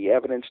see that the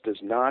evidence does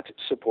not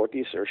support the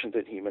assertion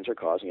that humans are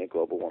causing a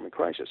global warming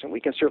crisis. And we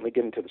can certainly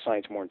get into the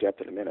science more in depth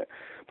in a minute.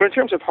 But in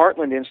terms of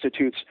Heartland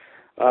Institute's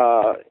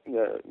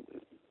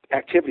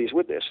activities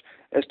with this,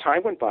 as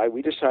time went by,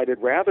 we decided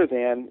rather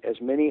than, as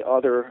many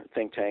other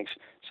think tanks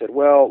said,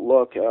 well,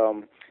 look,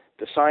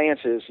 the science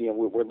is,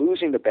 we're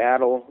losing the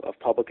battle of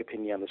public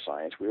opinion on the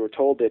science. We were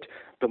told that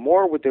the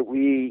more that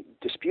we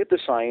dispute the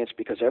science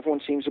because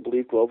everyone seems to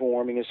believe global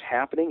warming is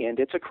happening and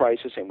it's a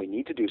crisis and we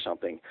need to do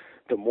something,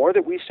 the more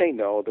that we say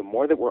no, the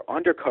more that we're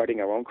undercutting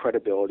our own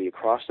credibility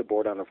across the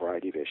board on a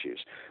variety of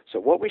issues. So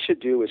what we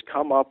should do is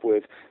come up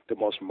with the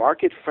most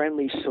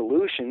market-friendly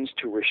solutions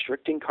to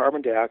restricting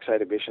carbon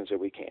dioxide emissions that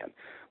we can.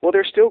 Well,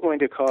 they're still going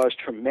to cause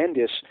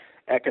tremendous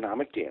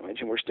economic damage,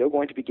 and we're still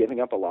going to be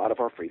giving up a lot of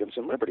our freedoms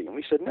and liberty. And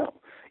we said no.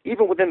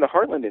 Even within the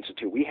Heartland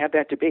Institute, we had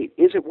that debate.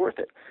 Is it worth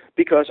it?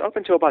 Because up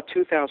until about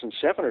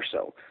 2007 or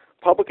so,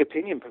 public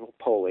opinion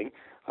polling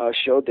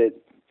showed that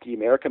the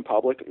American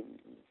public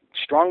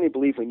strongly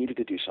believed we needed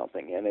to do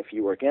something. And if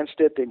you were against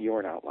it, then you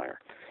were an outlier.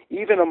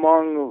 Even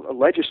among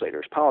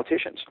legislators,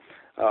 politicians,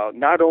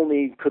 not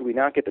only could we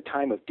not get the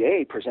time of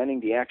day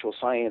presenting the actual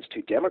science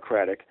to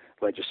Democratic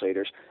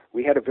legislators,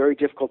 we had a very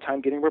difficult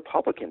time getting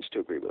Republicans to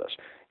agree with us.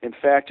 In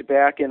fact,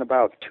 back in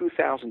about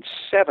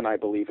 2007, I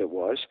believe it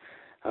was,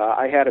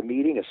 I had a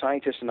meeting, a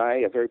scientist and I,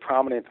 a very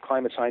prominent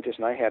climate scientist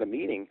and I had a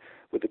meeting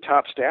with the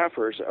top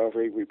staffers of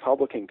a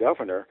Republican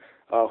governor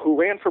who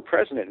ran for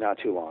president not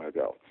too long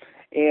ago.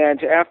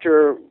 And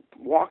after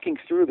walking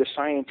through the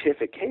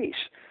scientific case,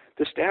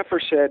 the staffer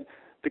said,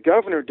 the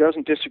governor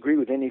doesn't disagree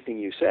with anything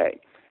you say.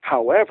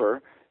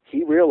 However,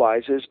 he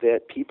realizes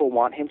that people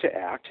want him to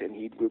act, and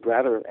he would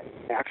rather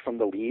act from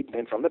the lead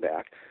than from the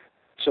back.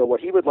 So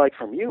what he would like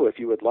from you, if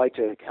you would like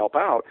to help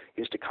out,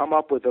 is to come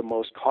up with the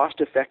most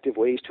cost-effective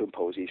ways to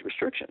impose these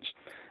restrictions.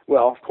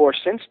 Well, of course,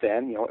 since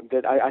then,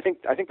 that I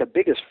think the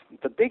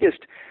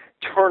biggest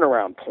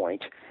turnaround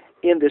point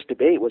in this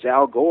debate was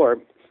Al Gore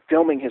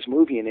filming his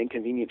movie An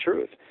Inconvenient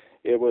Truth.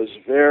 It was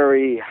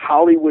very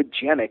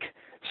Hollywood-genic,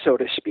 so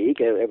to speak.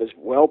 It was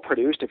well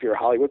produced if you're a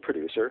Hollywood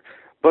producer.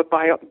 But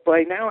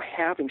by now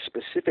having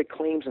specific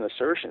claims and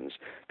assertions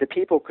that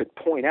people could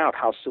point out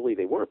how silly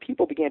they were,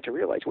 people began to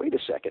realize, wait a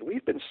second,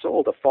 we've been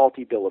sold a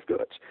faulty bill of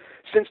goods.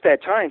 Since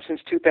that time,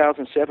 since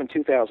 2007,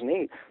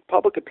 2008,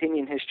 public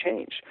opinion has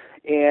changed.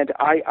 And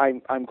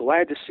I'm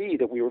glad to see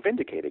that we were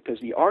vindicated,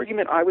 because the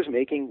argument I was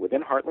making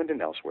within Heartland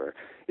and elsewhere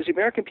is the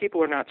American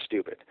people are not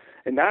stupid.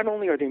 And not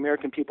only are the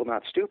American people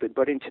not stupid,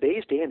 but in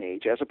today's day and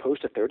age, as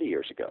opposed to 30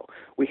 years ago,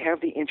 we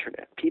have the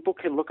internet. People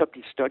can look up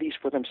these studies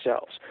for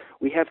themselves.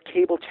 We have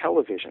cable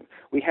television.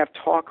 We have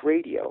talk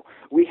radio.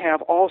 We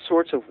have all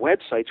sorts of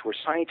websites where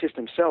scientists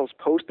themselves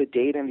post the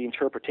data and the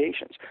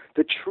interpretations.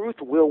 The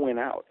truth will win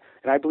out.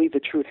 And I believe the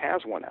truth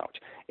has won out.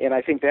 And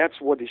I think that's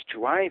what is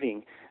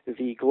driving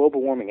the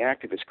global warming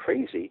activists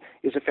crazy,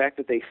 is the fact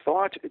that they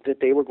thought that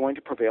they were going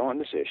to prevail on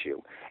this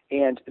issue.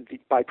 And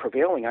by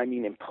prevailing, I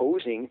mean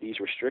imposing these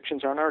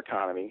restrictions on our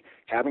economy,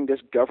 having this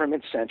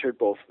government-centered,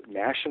 both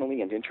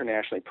nationally and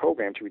internationally,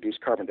 program to reduce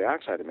carbon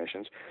dioxide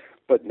emissions.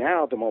 But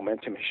now the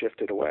momentum has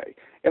shifted away.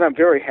 And I'm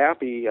very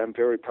happy, I'm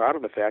very proud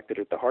of the fact that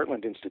at the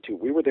Heartland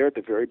Institute, we were there at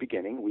the very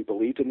beginning. We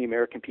believed in the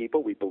American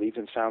people. We believed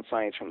in sound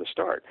science from the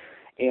start.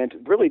 And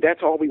really,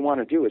 that's all we want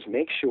to do, is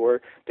make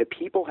sure that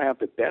people have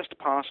the best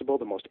possible,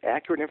 the most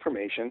accurate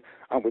information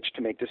on which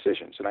to make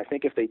decisions. And I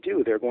think if they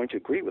do, they're going to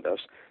agree with us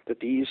that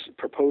these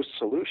proposed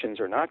solutions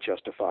are not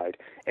justified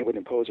and would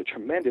impose a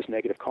tremendous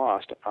negative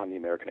cost on the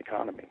American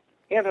economy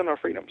and on our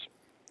freedoms.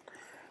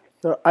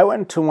 So I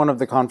went to one of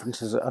the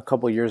conferences a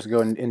couple of years ago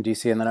in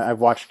D.C., and then I've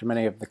watched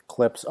many of the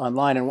clips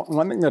online. And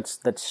one thing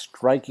that's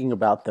striking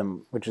about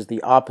them, which is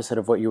the opposite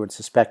of what you would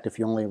suspect if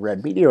you only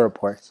read media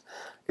reports,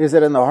 is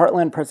that in the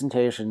Heartland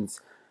presentations,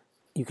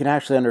 you can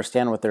actually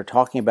understand what they're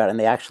talking about, and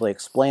they actually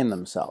explain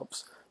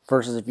themselves.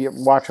 Versus if you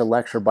watch a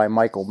lecture by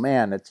Michael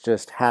Mann, it's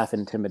just half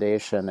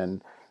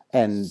intimidation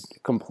and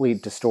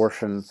complete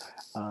distortion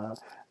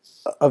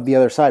of the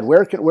other side.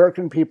 Where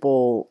can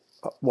people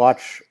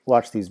watch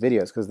these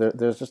videos? Because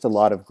there's just a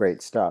lot of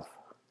great stuff.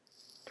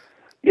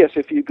 Yes,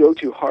 if you go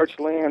to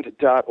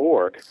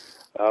heartland.org,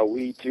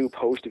 we do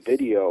post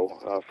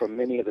video from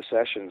many of the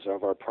sessions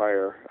of our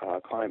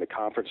prior climate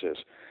conferences.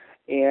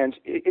 And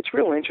it's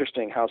real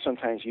interesting how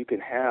sometimes you can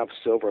have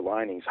silver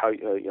linings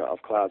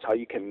of clouds, how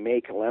you can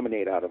make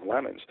lemonade out of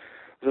lemons.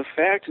 The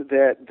fact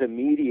that the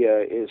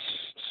media is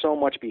so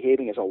much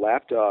behaving as a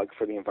lapdog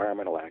for the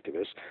environmental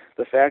activists,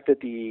 the fact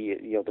that the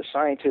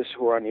scientists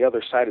who are on the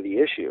other side of the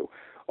issue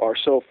are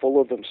so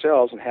full of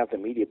themselves and have the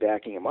media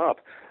backing them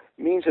up,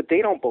 means that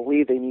they don't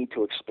believe they need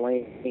to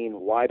explain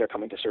why they're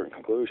coming to certain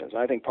conclusions.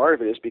 And I think part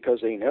of it is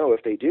because they know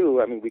if they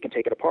do, we can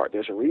take it apart.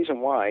 There's a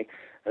reason why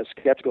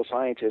skeptical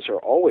scientists are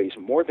always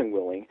more than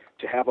willing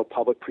to have a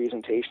public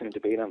presentation and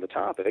debate on the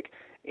topic,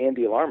 and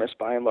the alarmists,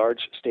 by and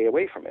large, stay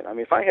away from it.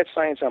 If I had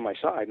science on my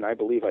side, and I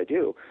believe I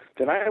do,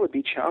 then I would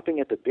be chomping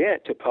at the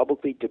bit to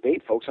publicly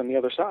debate folks on the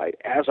other side,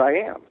 as I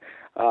am.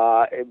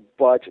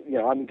 But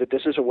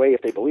this is a way,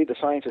 if they believe the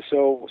science is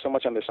so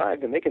much on their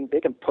side, then they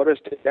can put us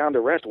down to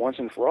rest once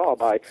and for all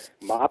by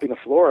mopping the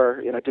floor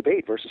in a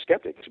debate versus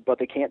skeptics. But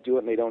they can't do it,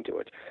 and they don't do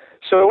it.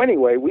 So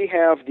anyway, we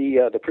have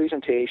the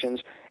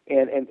presentations,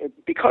 and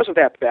because of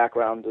that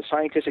background, the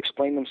scientists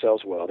explain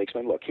themselves well. They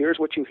explain, look, here's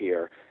what you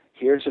hear.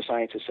 Here's the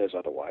science that says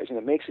otherwise, and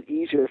it makes it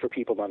easier for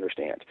people to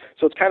understand.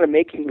 So it's kind of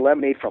making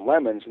lemonade from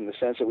lemons in the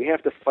sense that we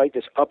have to fight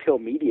this uphill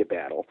media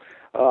battle,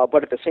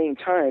 but at the same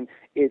time,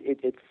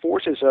 it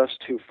forces us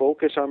to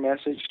focus our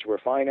message, to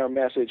refine our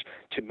message,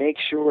 to make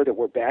sure that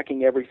we're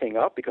backing everything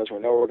up because we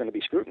know we're going to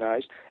be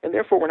scrutinized, and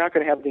therefore we're not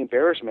going to have the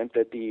embarrassment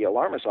that the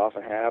alarmists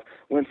often have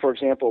when, for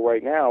example,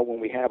 right now, when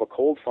we have a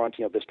cold front,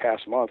 this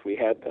past month, we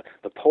had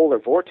the polar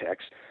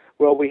vortex.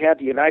 Well, we had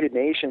the United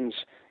Nations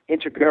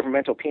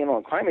Intergovernmental Panel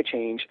on Climate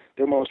Change.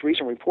 Their most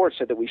recent report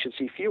said that we should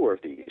see fewer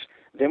of these.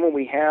 Then when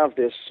we have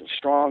this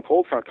strong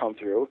cold front come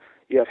through,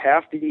 you have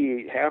half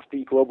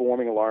the global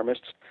warming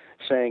alarmists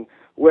saying,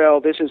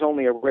 well, this is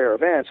only a rare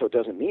event, so it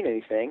doesn't mean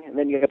anything. And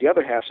then you have the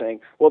other half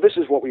saying, well, this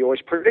is what we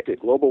always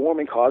predicted. Global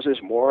warming causes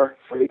more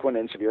frequent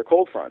and severe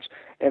cold fronts.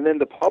 And then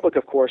the public,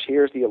 of course,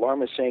 hears the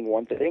alarmists saying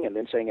one thing and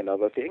then saying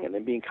another thing and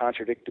then being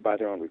contradicted by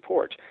their own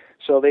reports.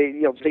 So they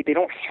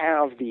don't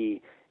have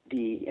the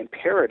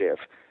imperative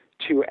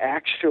to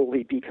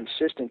actually be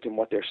consistent in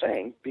what they're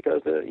saying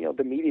because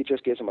the media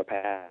just gives them a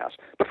pass.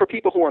 But for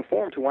people who are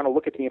informed, who want to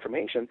look at the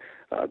information,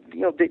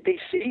 they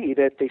see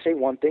that they say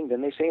one thing,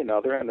 then they say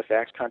another, and the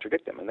facts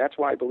contradict them. And that's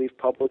why I believe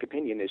public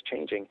opinion is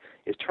changing,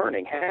 has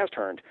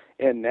turned,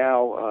 and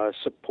now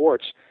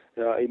supports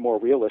a more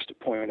realistic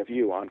point of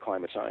view on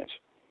climate science.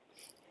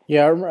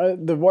 Yeah,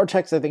 the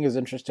vortex I think is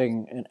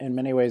interesting in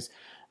many ways,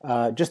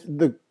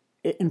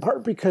 in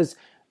part because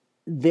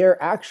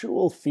their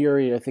actual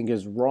theory I think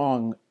is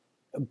wrong,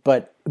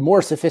 but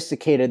more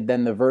sophisticated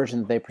than the version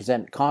that they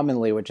present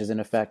commonly, which is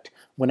in effect,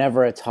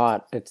 whenever it's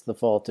hot, it's the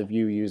fault of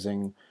you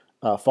using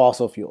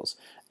fossil fuels.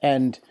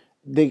 And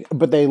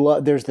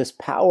there's this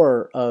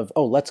power of,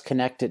 oh, let's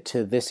connect it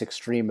to this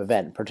extreme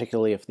event,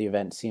 particularly if the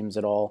event seems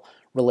at all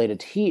related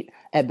to heat.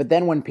 But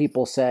then when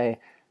people say,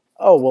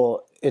 oh,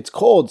 well, it's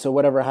cold, so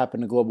whatever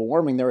happened to global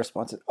warming, their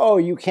response is, oh,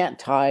 you can't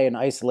tie an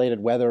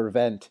isolated weather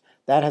event.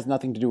 That has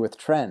nothing to do with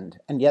trend.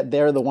 And yet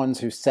they're the ones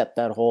who set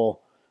that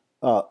whole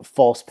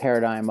false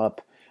paradigm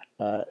up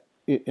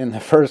in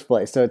the first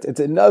place. So it's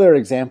another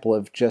example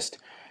of just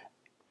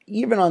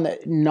even on the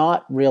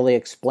not really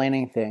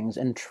explaining things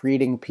and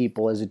treating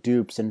people as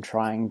dupes and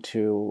trying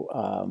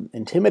to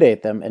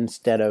intimidate them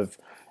instead of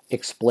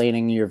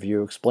explaining your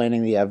view,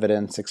 explaining the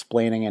evidence,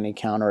 explaining any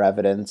counter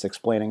evidence,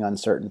 explaining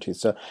uncertainty.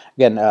 So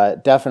again,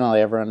 definitely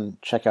everyone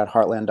check out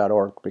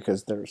heartland.org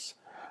because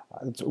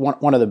it's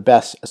one of the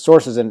best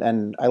sources,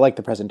 and I like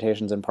the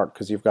presentations in part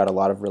because you've got a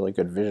lot of really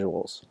good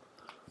visuals.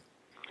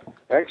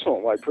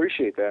 Excellent. Well, I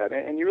appreciate that.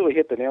 And you really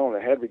hit the nail on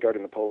the head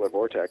regarding the polar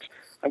vortex.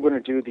 I'm going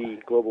to do the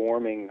global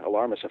warming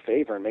alarmists a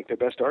favor and make their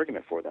best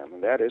argument for them,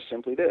 and that is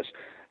simply this.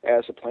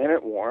 As the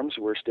planet warms,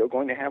 we're still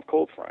going to have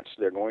cold fronts.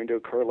 They're going to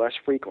occur less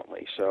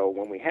frequently. So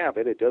when we have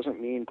it, it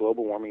doesn't mean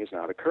global warming is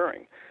not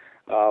occurring.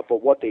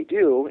 But what they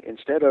do,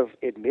 instead of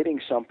admitting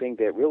something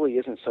that really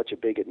isn't such a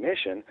big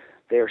admission,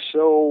 they're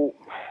so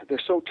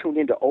tuned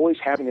into always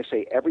having to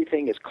say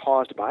everything is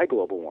caused by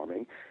global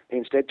warming. They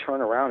instead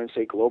turn around and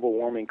say global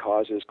warming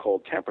causes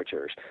cold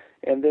temperatures.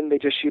 And then they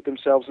just shoot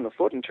themselves in the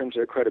foot in terms of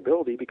their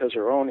credibility because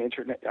their own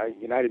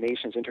United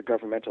Nations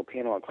Intergovernmental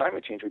Panel on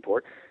Climate Change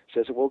report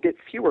says that we'll get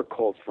fewer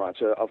cold fronts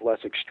of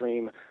less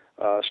extreme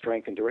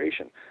strength and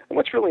duration. And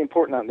what's really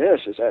important on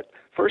this is that,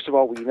 first of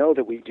all, we know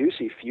that we do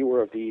see fewer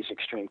of these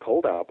extreme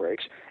cold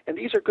outbreaks, and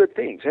these are good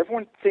things.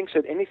 Everyone thinks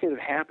that anything that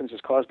happens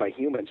is caused by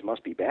humans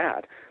must be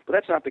bad, but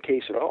that's not the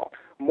case at all.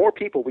 More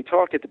people, we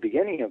talked at the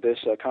beginning of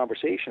this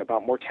conversation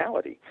about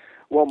mortality.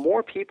 Well,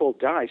 more people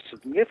die,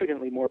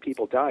 significantly more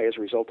people die as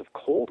a result of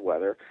cold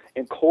weather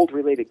and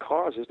cold-related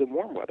causes than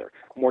warm weather.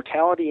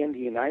 Mortality in the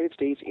United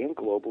States and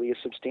globally is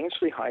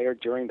substantially higher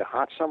during the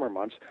hot summer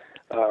months,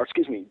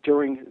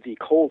 during the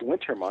cold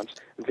winter months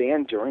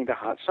than during the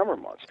hot summer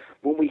months.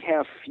 When we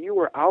have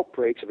fewer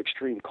outbreaks of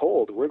extreme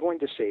cold, we're going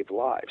to save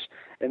lives.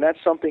 And that's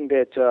something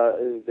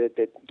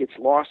that gets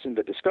lost in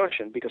the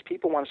discussion because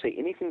people want to say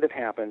anything that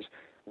happens,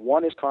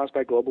 one, is caused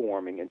by global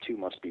warming, and two,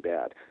 must be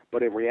bad.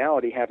 But in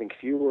reality, having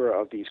fewer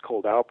of these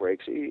cold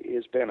outbreaks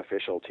is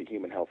beneficial to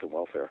human health and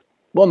welfare.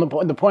 Well,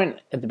 the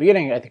point at the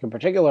beginning, I think in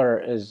particular,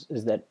 is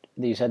that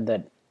you said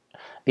that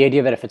the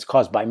idea that if it's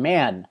caused by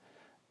man,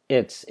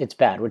 it's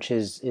bad, which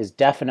is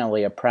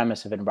definitely a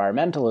premise of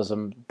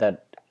environmentalism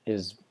that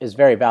is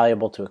very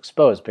valuable to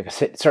expose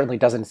because it certainly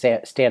doesn't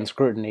stand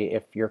scrutiny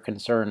if your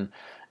concern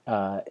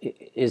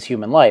is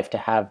human life to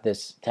have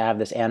this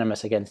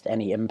animus against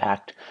any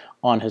impact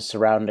on his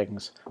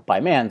surroundings by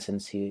man,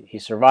 since he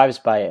survives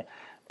by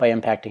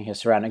impacting his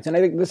surroundings. And I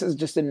think this is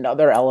just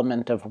another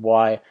element of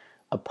why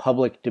a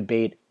public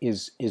debate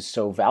is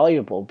so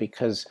valuable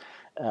because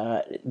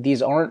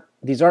these aren't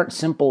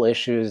simple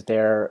issues.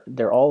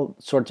 They're all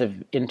sorts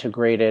of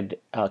integrated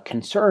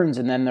concerns,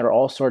 and then there are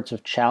all sorts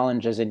of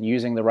challenges in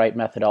using the right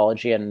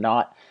methodology and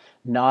not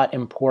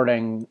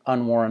importing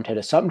unwarranted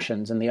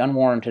assumptions. And the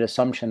unwarranted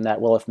assumption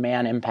that, well, if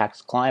man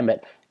impacts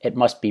climate, it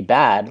must be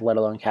bad, let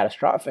alone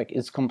catastrophic,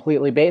 is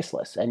completely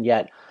baseless. And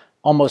yet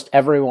almost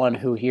everyone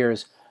who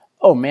hears,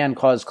 oh, man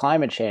caused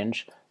climate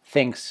change,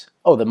 thinks,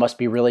 oh, that must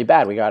be really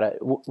bad. We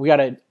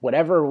gotta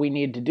whatever we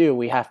need to do,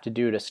 we have to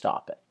do to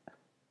stop it.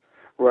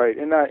 Right,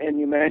 and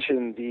you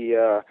mentioned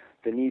the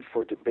need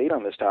for debate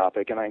on this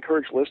topic, and I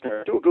encourage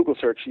listeners to do a Google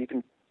search. You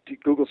can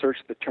Google search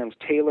the terms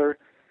Taylor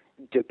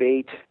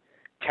debate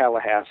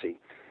Tallahassee,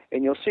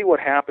 and you'll see what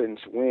happens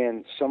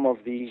when some of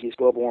these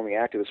global warming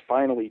activists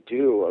finally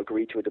do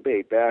agree to a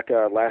debate. Back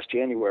last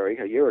January,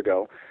 a year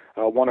ago,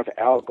 one of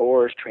Al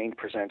Gore's trained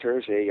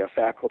presenters, a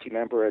faculty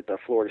member at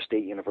Florida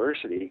State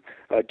University,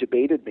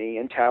 debated me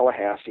in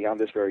Tallahassee on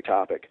this very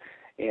topic.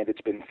 And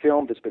it's been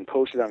filmed, it's been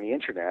posted on the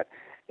internet,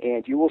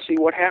 and you will see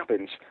what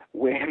happens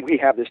when we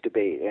have this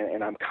debate.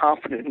 And I'm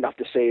confident enough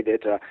to say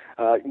that,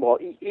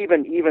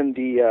 even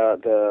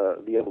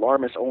the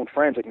alarmist's own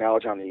friends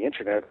acknowledge on the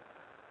internet,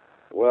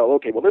 well,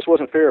 this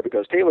wasn't fair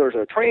because Taylor's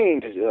a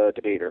trained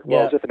debater.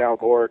 Well, as if an Al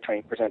Gore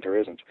trained presenter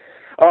isn't.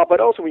 But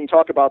also when you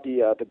talk about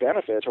the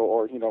benefits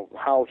or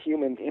how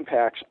human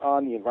impacts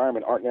on the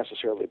environment aren't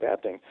necessarily a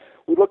bad thing,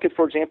 we look at,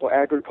 for example,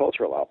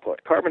 agricultural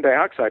output. Carbon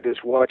dioxide is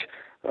what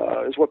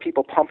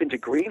people pump into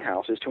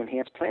greenhouses to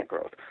enhance plant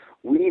growth.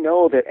 We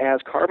know that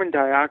as carbon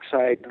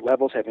dioxide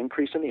levels have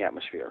increased in the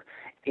atmosphere,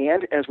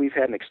 and as we've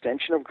had an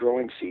extension of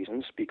growing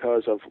seasons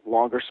because of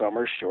longer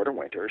summers, shorter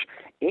winters,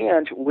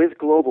 and with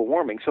global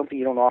warming, something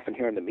you don't often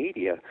hear in the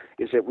media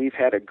is that we've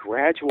had a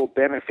gradual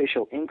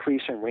beneficial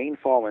increase in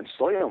rainfall and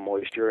soil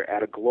moisture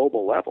at a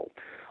global level.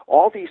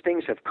 All these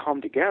things have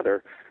come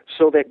together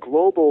so that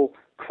global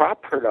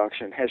crop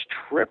production has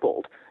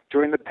tripled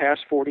during the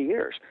past 40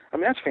 years. I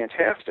mean, that's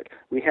fantastic.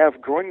 We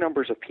have growing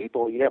numbers of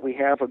people, yet we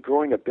have a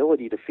growing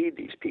ability to feed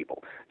these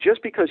people.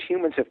 Just because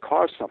humans have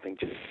caused something,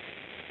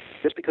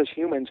 just because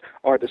humans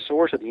are the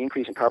source of the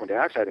increase in carbon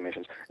dioxide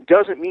emissions,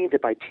 doesn't mean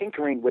that by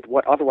tinkering with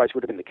what otherwise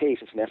would have been the case,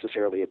 it's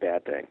necessarily a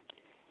bad thing.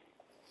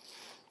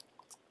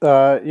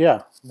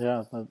 Yeah.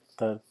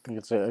 I think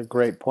it's a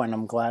great point.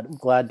 I'm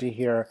glad to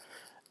hear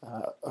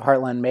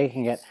Heartland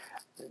making it.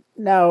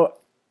 Now,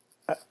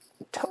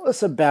 tell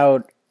us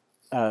about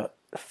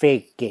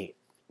Fake Gate,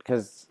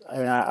 because I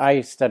mean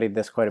I studied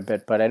this quite a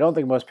bit, but I don't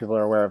think most people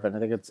are aware of it. I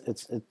think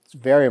it's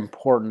very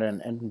important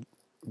and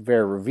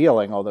very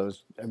revealing, although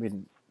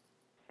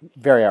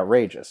very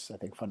outrageous, I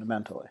think,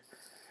 fundamentally.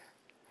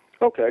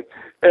 Okay,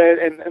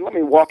 and let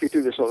me walk you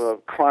through this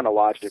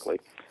chronologically.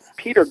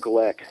 Peter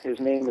Glick, his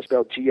name is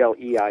spelled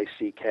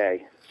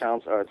Gleick.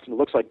 Sounds it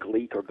looks like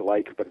Gleek or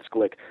Gleich, but it's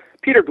Glick.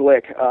 Peter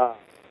Glick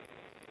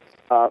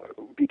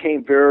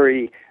became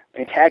very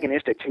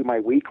antagonistic to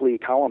my weekly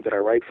column that I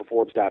write for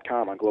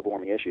Forbes.com on global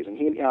warming issues, and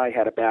he and I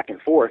had a back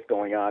and forth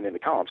going on in the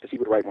columns because he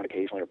would write one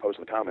occasionally or post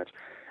in the comments.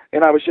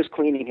 And I was just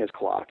cleaning his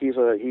clock. He's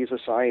a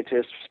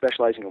scientist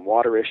specializing in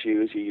water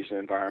issues. He's an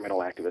environmental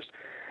activist,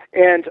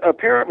 and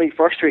apparently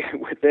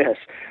frustrated with this,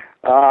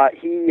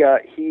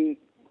 he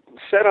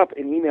set up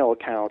an email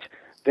account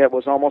that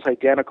was almost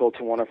identical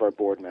to one of our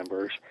board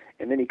members,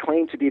 and then he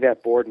claimed to be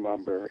that board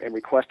member and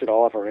requested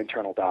all of our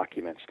internal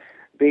documents.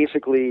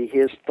 Basically,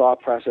 his thought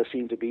process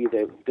seemed to be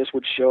that this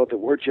would show that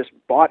we're just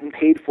bought and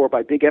paid for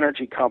by big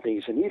energy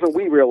companies, and even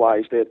we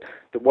realize that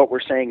what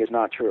we're saying is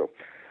not true.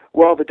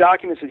 Well, the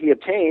documents that he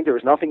obtained, there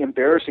was nothing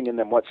embarrassing in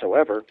them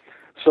whatsoever.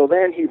 So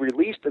then he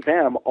released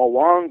them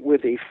along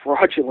with a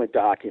fraudulent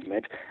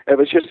document. It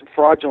was just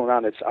fraudulent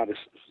on its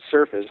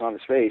surface, on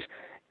its face,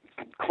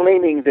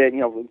 claiming that,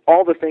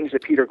 all the things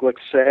that Peter Glick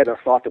said or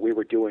thought that we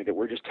were doing, that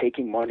we're just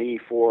taking money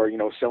for,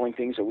 selling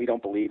things that we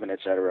don't believe in,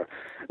 etc.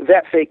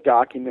 That fake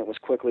document was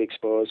quickly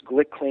exposed.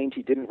 Glick claimed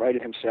he didn't write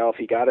it himself.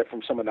 He got it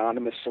from some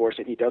anonymous source,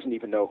 and he doesn't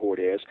even know who it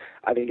is.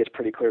 I think it's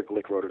pretty clear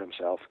Glick wrote it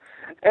himself.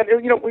 And,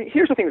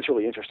 here's the thing that's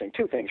really interesting.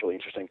 Two things really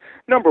interesting.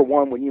 Number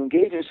one, when you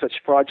engage in such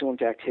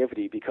fraudulent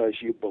activity because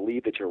you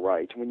believe that you're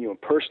right, when you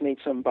impersonate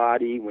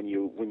somebody, when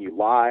you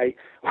lie,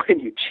 when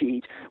you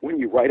cheat, when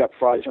you write up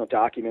fraudulent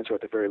documents, or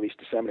at the very least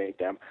disseminate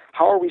them,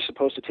 how are we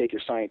supposed to take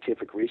your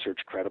scientific research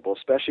credible,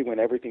 especially when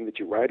everything that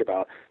you write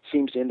about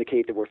seems to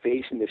indicate that we're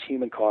facing this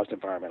human-caused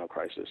environmental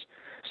crisis?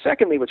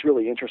 Secondly, what's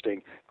really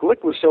interesting,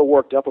 Glick was so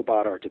worked up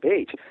about our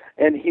debate,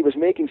 and he was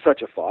making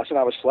such a fuss, and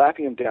I was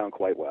slapping him down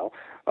quite well.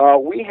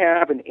 We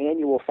have an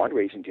annual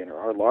fundraising dinner.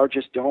 Our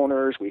largest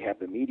donors, we have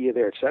the media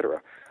there,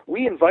 etc.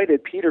 We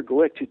invited Peter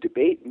Glick to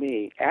debate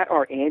me at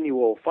our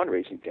annual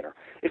fundraising dinner.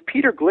 If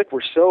Peter Glick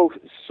were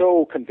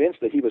so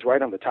convinced that he was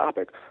right on the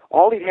topic,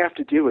 all he'd have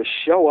to do is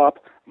show up,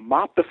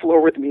 mop the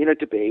floor with me in a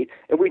debate,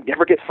 and we'd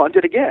never get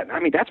funded again. I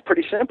mean, that's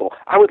pretty simple.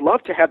 I would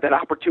love to have that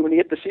opportunity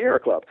at the Sierra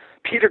Club.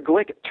 Peter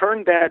Glick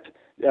turned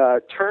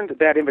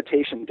that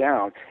invitation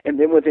down, and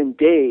then within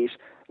days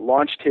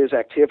launched his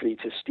activity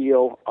to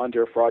steal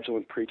under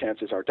fraudulent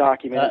pretenses our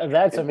documents.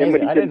 That's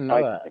amazing. I didn't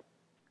know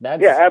that.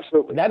 Yeah,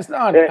 absolutely. That's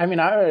not. I mean,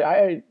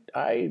 I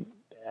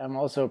am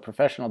also a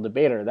professional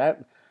debater.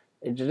 That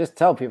just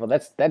tell people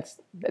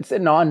that's a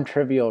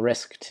non-trivial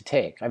risk to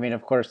take. I mean,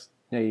 of course,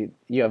 you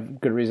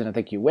have good reason to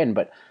think you win,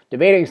 but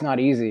debating is not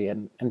easy,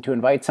 and to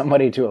invite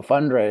somebody to a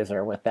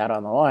fundraiser with that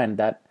on the line,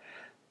 that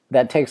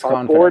takes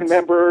confidence. Our board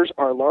members,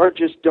 our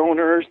largest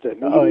donors, the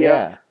media. Oh,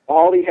 yeah.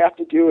 All he have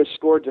to do is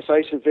score a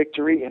decisive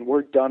victory, and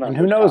we're done. And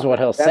who knows what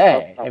he'll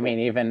say? I mean,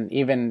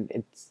 even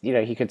it's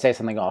he could say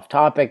something off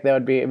topic. That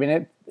would be. I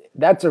mean,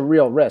 that's a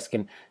real risk.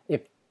 And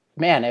if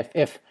I've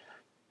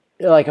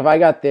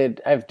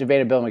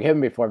debated Bill McKibben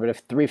before, but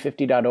if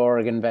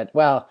 350.org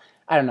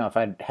I don't know if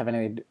I'd have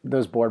any of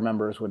those board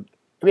members would.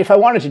 I mean, if I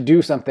wanted to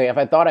do something, if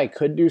I thought I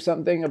could do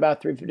something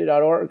about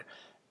 350.org,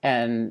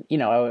 and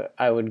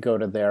I would go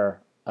to their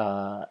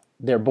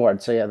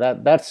board. So yeah,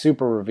 that's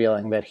super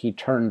revealing that he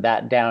turned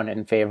that down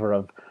in favor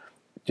of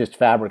just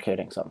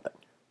fabricating something.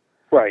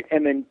 Right,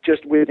 and then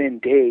just within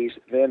days,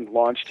 then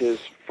launched his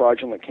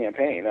fraudulent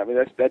campaign. I mean,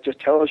 that just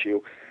tells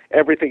you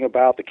everything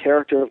about the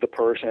character of the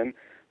person,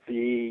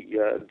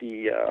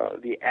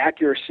 the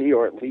accuracy,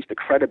 or at least the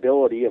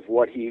credibility of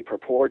what he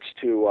purports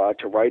to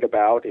write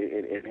about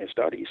in his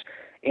studies,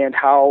 and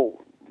how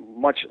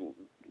much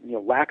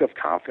lack of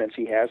confidence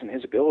he has in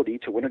his ability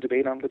to win a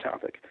debate on the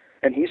topic.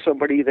 And he's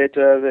somebody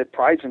that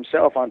prides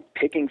himself on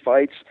picking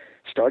fights,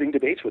 starting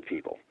debates with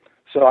people.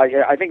 So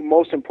I think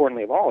most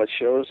importantly of all, it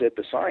shows that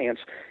the science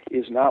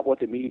is not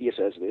what the media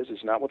says it is.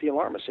 It's not what the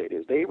alarmists say it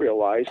is. They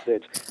realize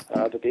that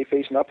they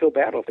face an uphill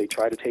battle if they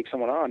try to take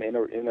someone on in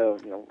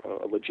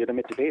a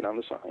legitimate debate on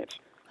the science.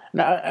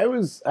 Now, I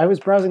was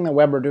browsing the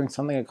web or doing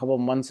something a couple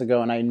of months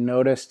ago, and I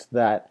noticed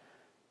that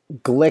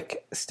Glick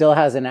still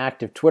has an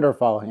active Twitter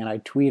following, and I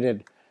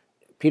tweeted,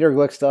 Peter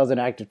Glick still has an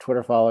active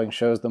Twitter following,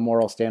 shows the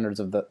moral standards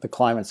of the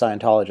climate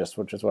Scientologists,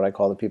 which is what I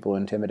call the people who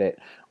intimidate.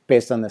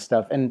 based on this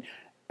stuff. And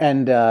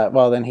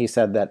well, then he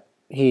said that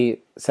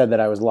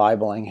I was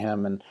libeling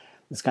him and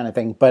this kind of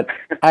thing. But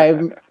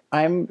I'm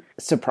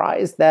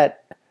surprised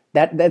that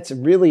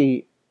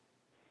really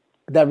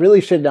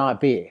should not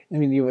be. I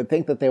mean, you would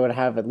think that they would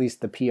have at least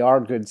the PR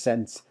good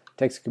sense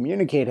to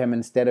excommunicate him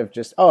instead of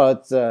just,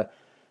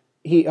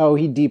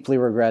 he deeply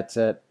regrets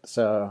it.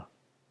 So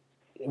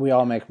we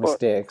all make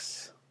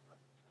mistakes.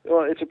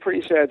 Well, it's a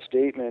pretty sad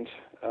statement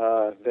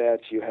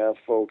that you have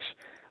folks,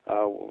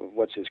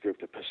 what's his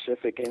group, the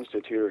Pacific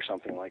Institute or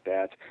something like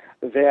that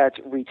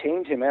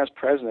retained him as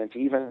president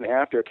even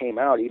after it came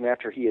out, even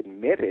after he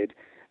admitted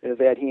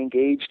that he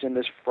engaged in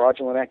this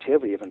fraudulent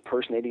activity of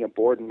impersonating a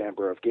board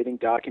member, of getting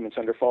documents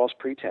under false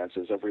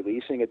pretenses, of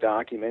releasing a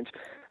document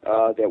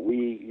that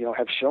we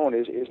have shown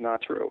is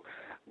not true.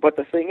 But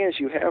the thing is,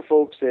 you have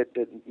folks that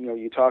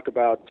you talk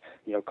about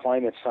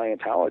climate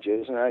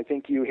Scientologists, and I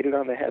think you hit it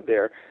on the head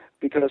there,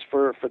 because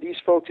for these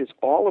folks, it's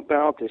all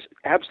about this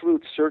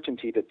absolute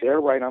certainty that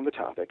they're right on the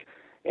topic,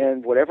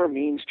 and whatever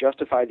means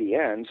justify the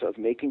ends of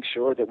making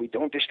sure that we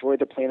don't destroy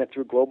the planet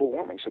through global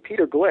warming. So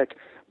Peter Glick,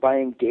 by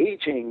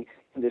engaging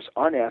in this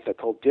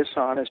unethical,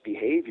 dishonest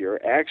behavior,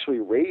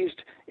 actually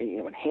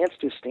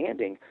enhanced his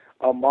standing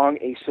among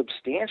a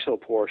substantial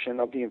portion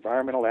of the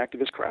environmental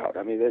activist crowd.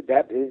 I mean,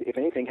 that if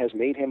anything, has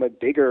made him a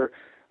bigger,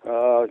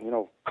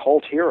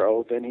 cult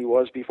hero than he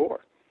was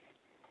before.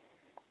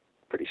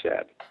 Pretty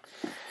sad.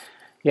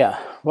 Yeah.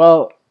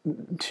 Well,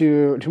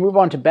 to move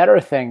on to better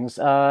things,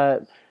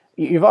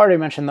 you've already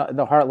mentioned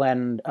the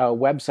Heartland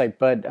website,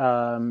 but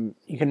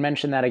you can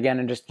mention that again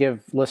and just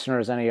give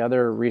listeners any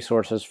other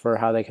resources for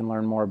how they can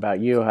learn more about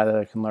you, how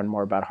they can learn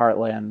more about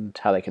Heartland,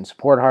 how they can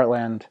support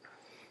Heartland.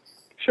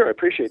 Sure, I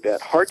appreciate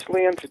that.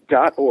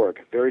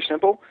 Heartland.org, very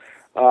simple.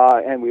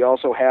 And we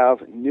also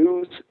have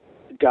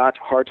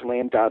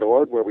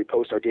news.heartland.org, where we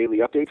post our daily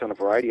updates on a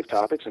variety of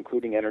topics,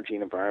 including energy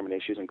and environment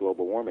issues and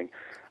global warming.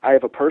 I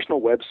have a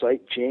personal website,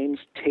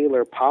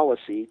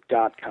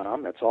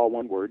 jamestaylorpolicy.com. That's all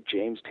one word,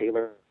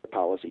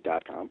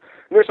 jamestaylorpolicy.com. And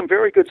there's some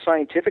very good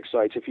scientific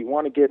sites. If you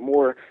want to get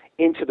more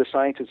into the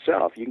science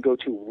itself, you can go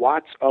to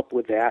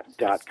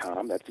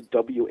whatsupwiththat.com. That's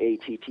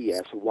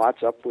WATTS,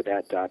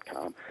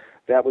 whatsupwiththat.com.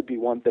 That would be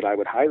one that I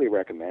would highly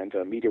recommend.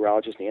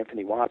 Meteorologist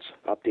Anthony Watts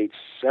updates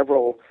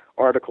several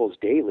articles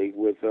daily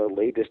with the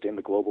latest in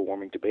the global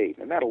warming debate,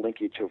 and that'll link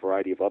you to a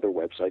variety of other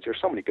websites.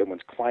 There's so many good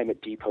ones.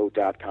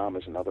 ClimateDepot.com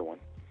is another one.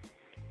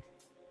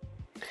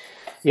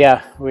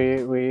 Yeah,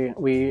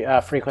 we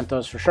frequent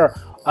those for sure.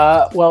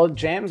 Well,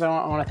 James, I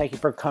want to thank you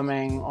for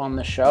coming on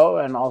the show,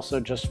 and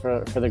also just for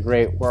the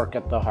great work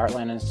at the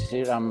Heartland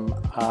Institute. I'm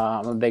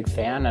a big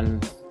fan,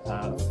 and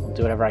will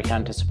do whatever I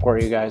can to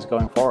support you guys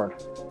going forward.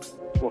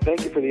 Well,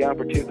 thank you for the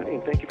opportunity,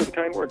 and thank you for the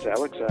kind words,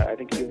 Alex. I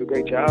think you do a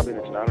great job, and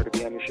it's an honor to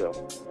be on your show.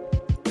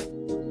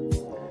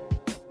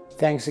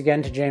 Thanks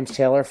again to James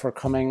Taylor for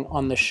coming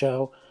on the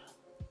show.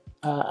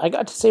 I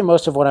got to say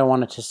most of what I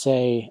wanted to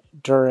say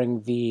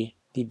during the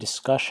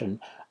discussion.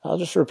 I'll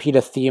just repeat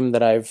a theme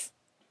that I've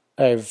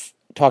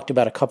talked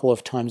about a couple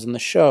of times in the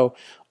show,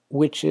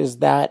 which is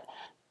that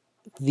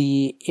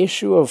the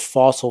issue of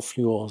fossil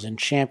fuels and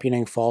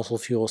championing fossil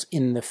fuels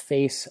in the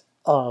face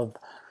of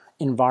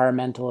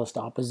environmentalist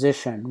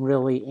opposition,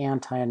 really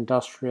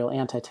anti-industrial,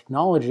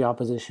 anti-technology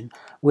opposition,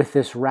 with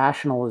this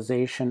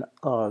rationalization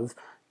of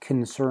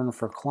concern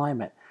for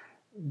climate.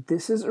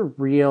 This is a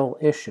real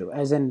issue,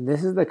 as in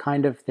this is the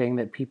kind of thing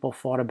that people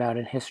fought about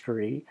in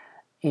history,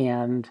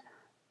 and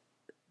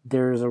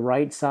there's a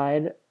right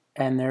side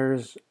and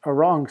there's a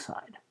wrong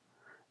side.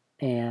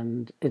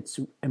 And it's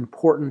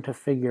important to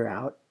figure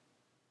out,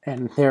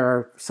 and there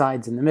are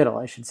sides in the middle,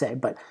 I should say,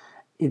 but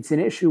it's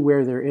an issue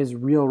where there is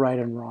real right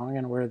and wrong,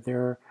 and where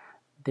there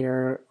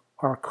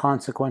are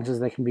consequences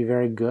that can be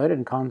very good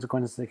and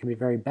consequences that can be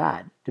very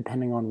bad,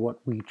 depending on what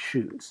we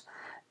choose.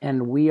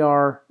 And we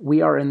are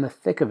in the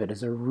thick of it.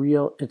 It's a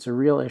real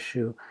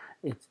issue.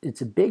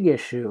 It's a big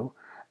issue,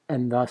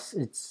 and thus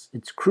it's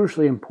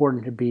crucially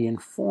important to be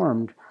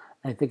informed.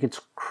 I think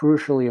it's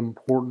crucially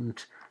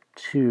important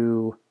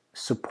to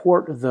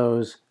support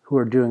those who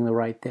are doing the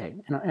right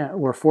thing. And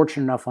we're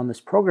fortunate enough on this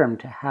program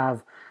to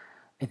have,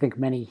 I think,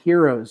 many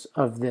heroes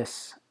of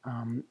this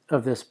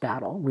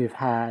battle. We've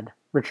had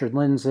Richard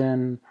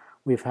Lindzen,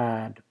 we've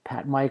had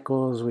Pat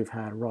Michaels, we've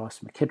had Ross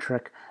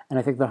McKittrick, and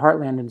I think the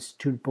Heartland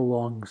Institute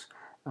belongs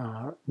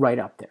right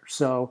up there.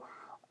 So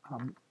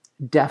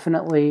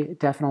definitely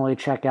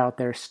check out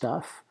their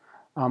stuff.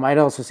 I'd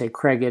also say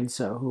Craig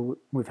Idso, who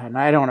we've had, and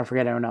I don't want to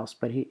forget anyone else,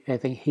 but I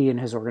think he and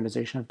his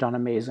organization have done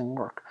amazing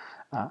work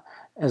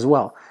as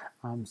well.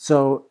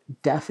 So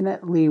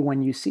definitely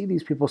when you see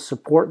these people,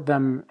 support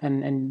them,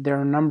 and there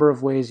are a number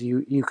of ways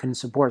you can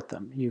support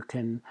them. You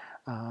can,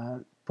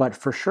 but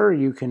for sure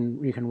you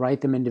can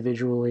write them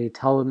individually,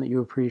 tell them that you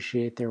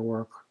appreciate their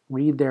work,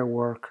 read their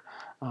work,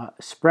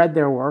 spread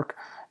their work,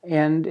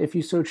 and if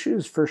you so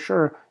choose, for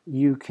sure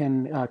you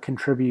can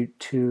contribute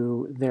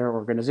to their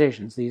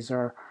organizations. These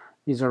are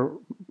some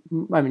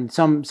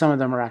of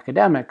them are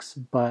academics,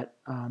 but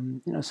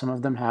some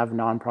of them have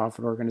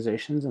nonprofit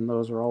organizations, and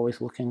those are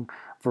always looking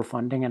for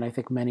funding. And I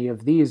think many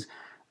of these,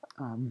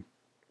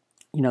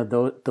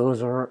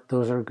 those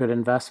are good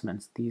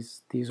investments.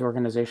 These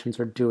organizations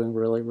are doing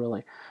really,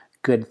 really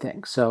good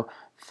things. So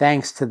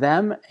thanks to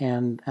them,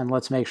 and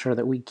let's make sure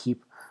that we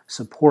keep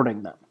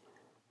supporting them.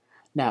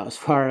 Now, as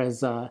far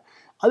as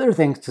other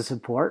things to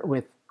support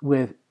with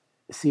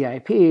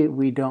CIP,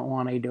 we don't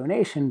want a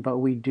donation, but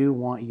we do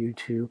want you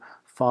to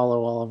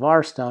follow all of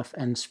our stuff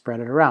and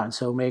spread it around.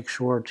 So make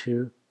sure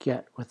to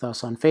get with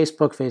us on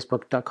Facebook,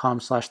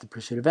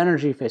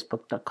 facebook.com/thepursuitofernergy,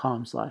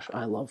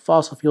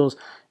 facebook.com/ILoveFossilFuels.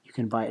 You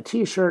can buy a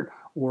t-shirt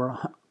or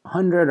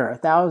 100 or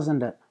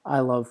 1,000 at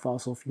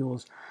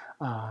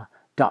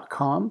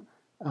ilovefossilfuels.com.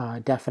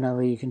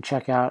 Definitely, you can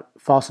check out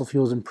Fossil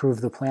Fuels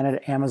Improve the Planet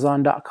at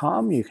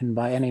Amazon.com. You can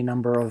buy any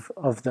number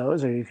of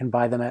those, or you can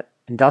buy them at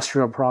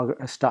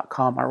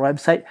industrialprogress.com, our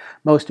website.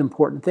 Most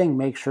important thing,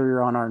 make sure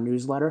you're on our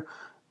newsletter.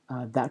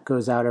 That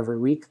goes out every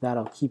week.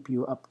 That'll keep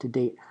you up to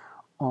date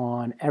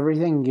on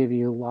everything, give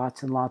you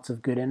lots and lots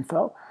of good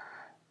info.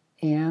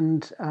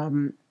 And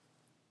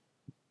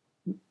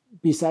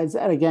besides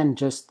that, again,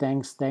 just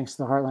thanks to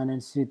the Heartland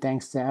Institute,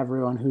 thanks to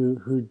everyone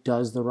who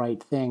does the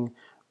right thing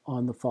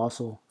on the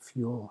fossil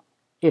fuel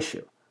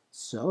issue.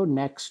 So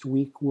next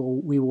week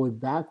we will be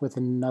back with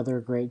another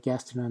great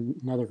guest and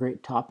another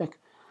great topic.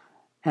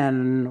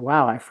 And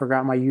wow, I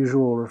forgot my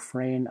usual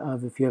refrain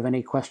of if you have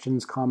any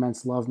questions,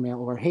 comments, love mail,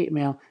 or hate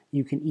mail,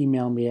 you can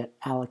email me at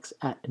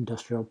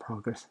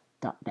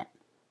alex@industrialprogress.net.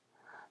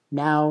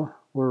 Now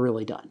we're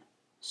really done.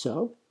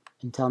 So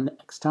until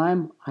next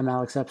time, I'm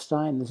Alex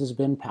Epstein. This has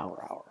been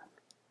Power Hour.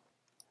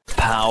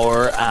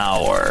 Power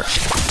Hour.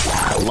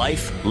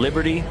 Life,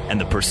 liberty,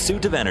 and the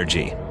pursuit of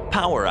energy.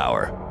 Power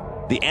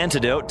Hour. The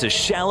antidote to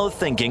shallow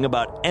thinking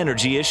about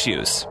energy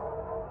issues.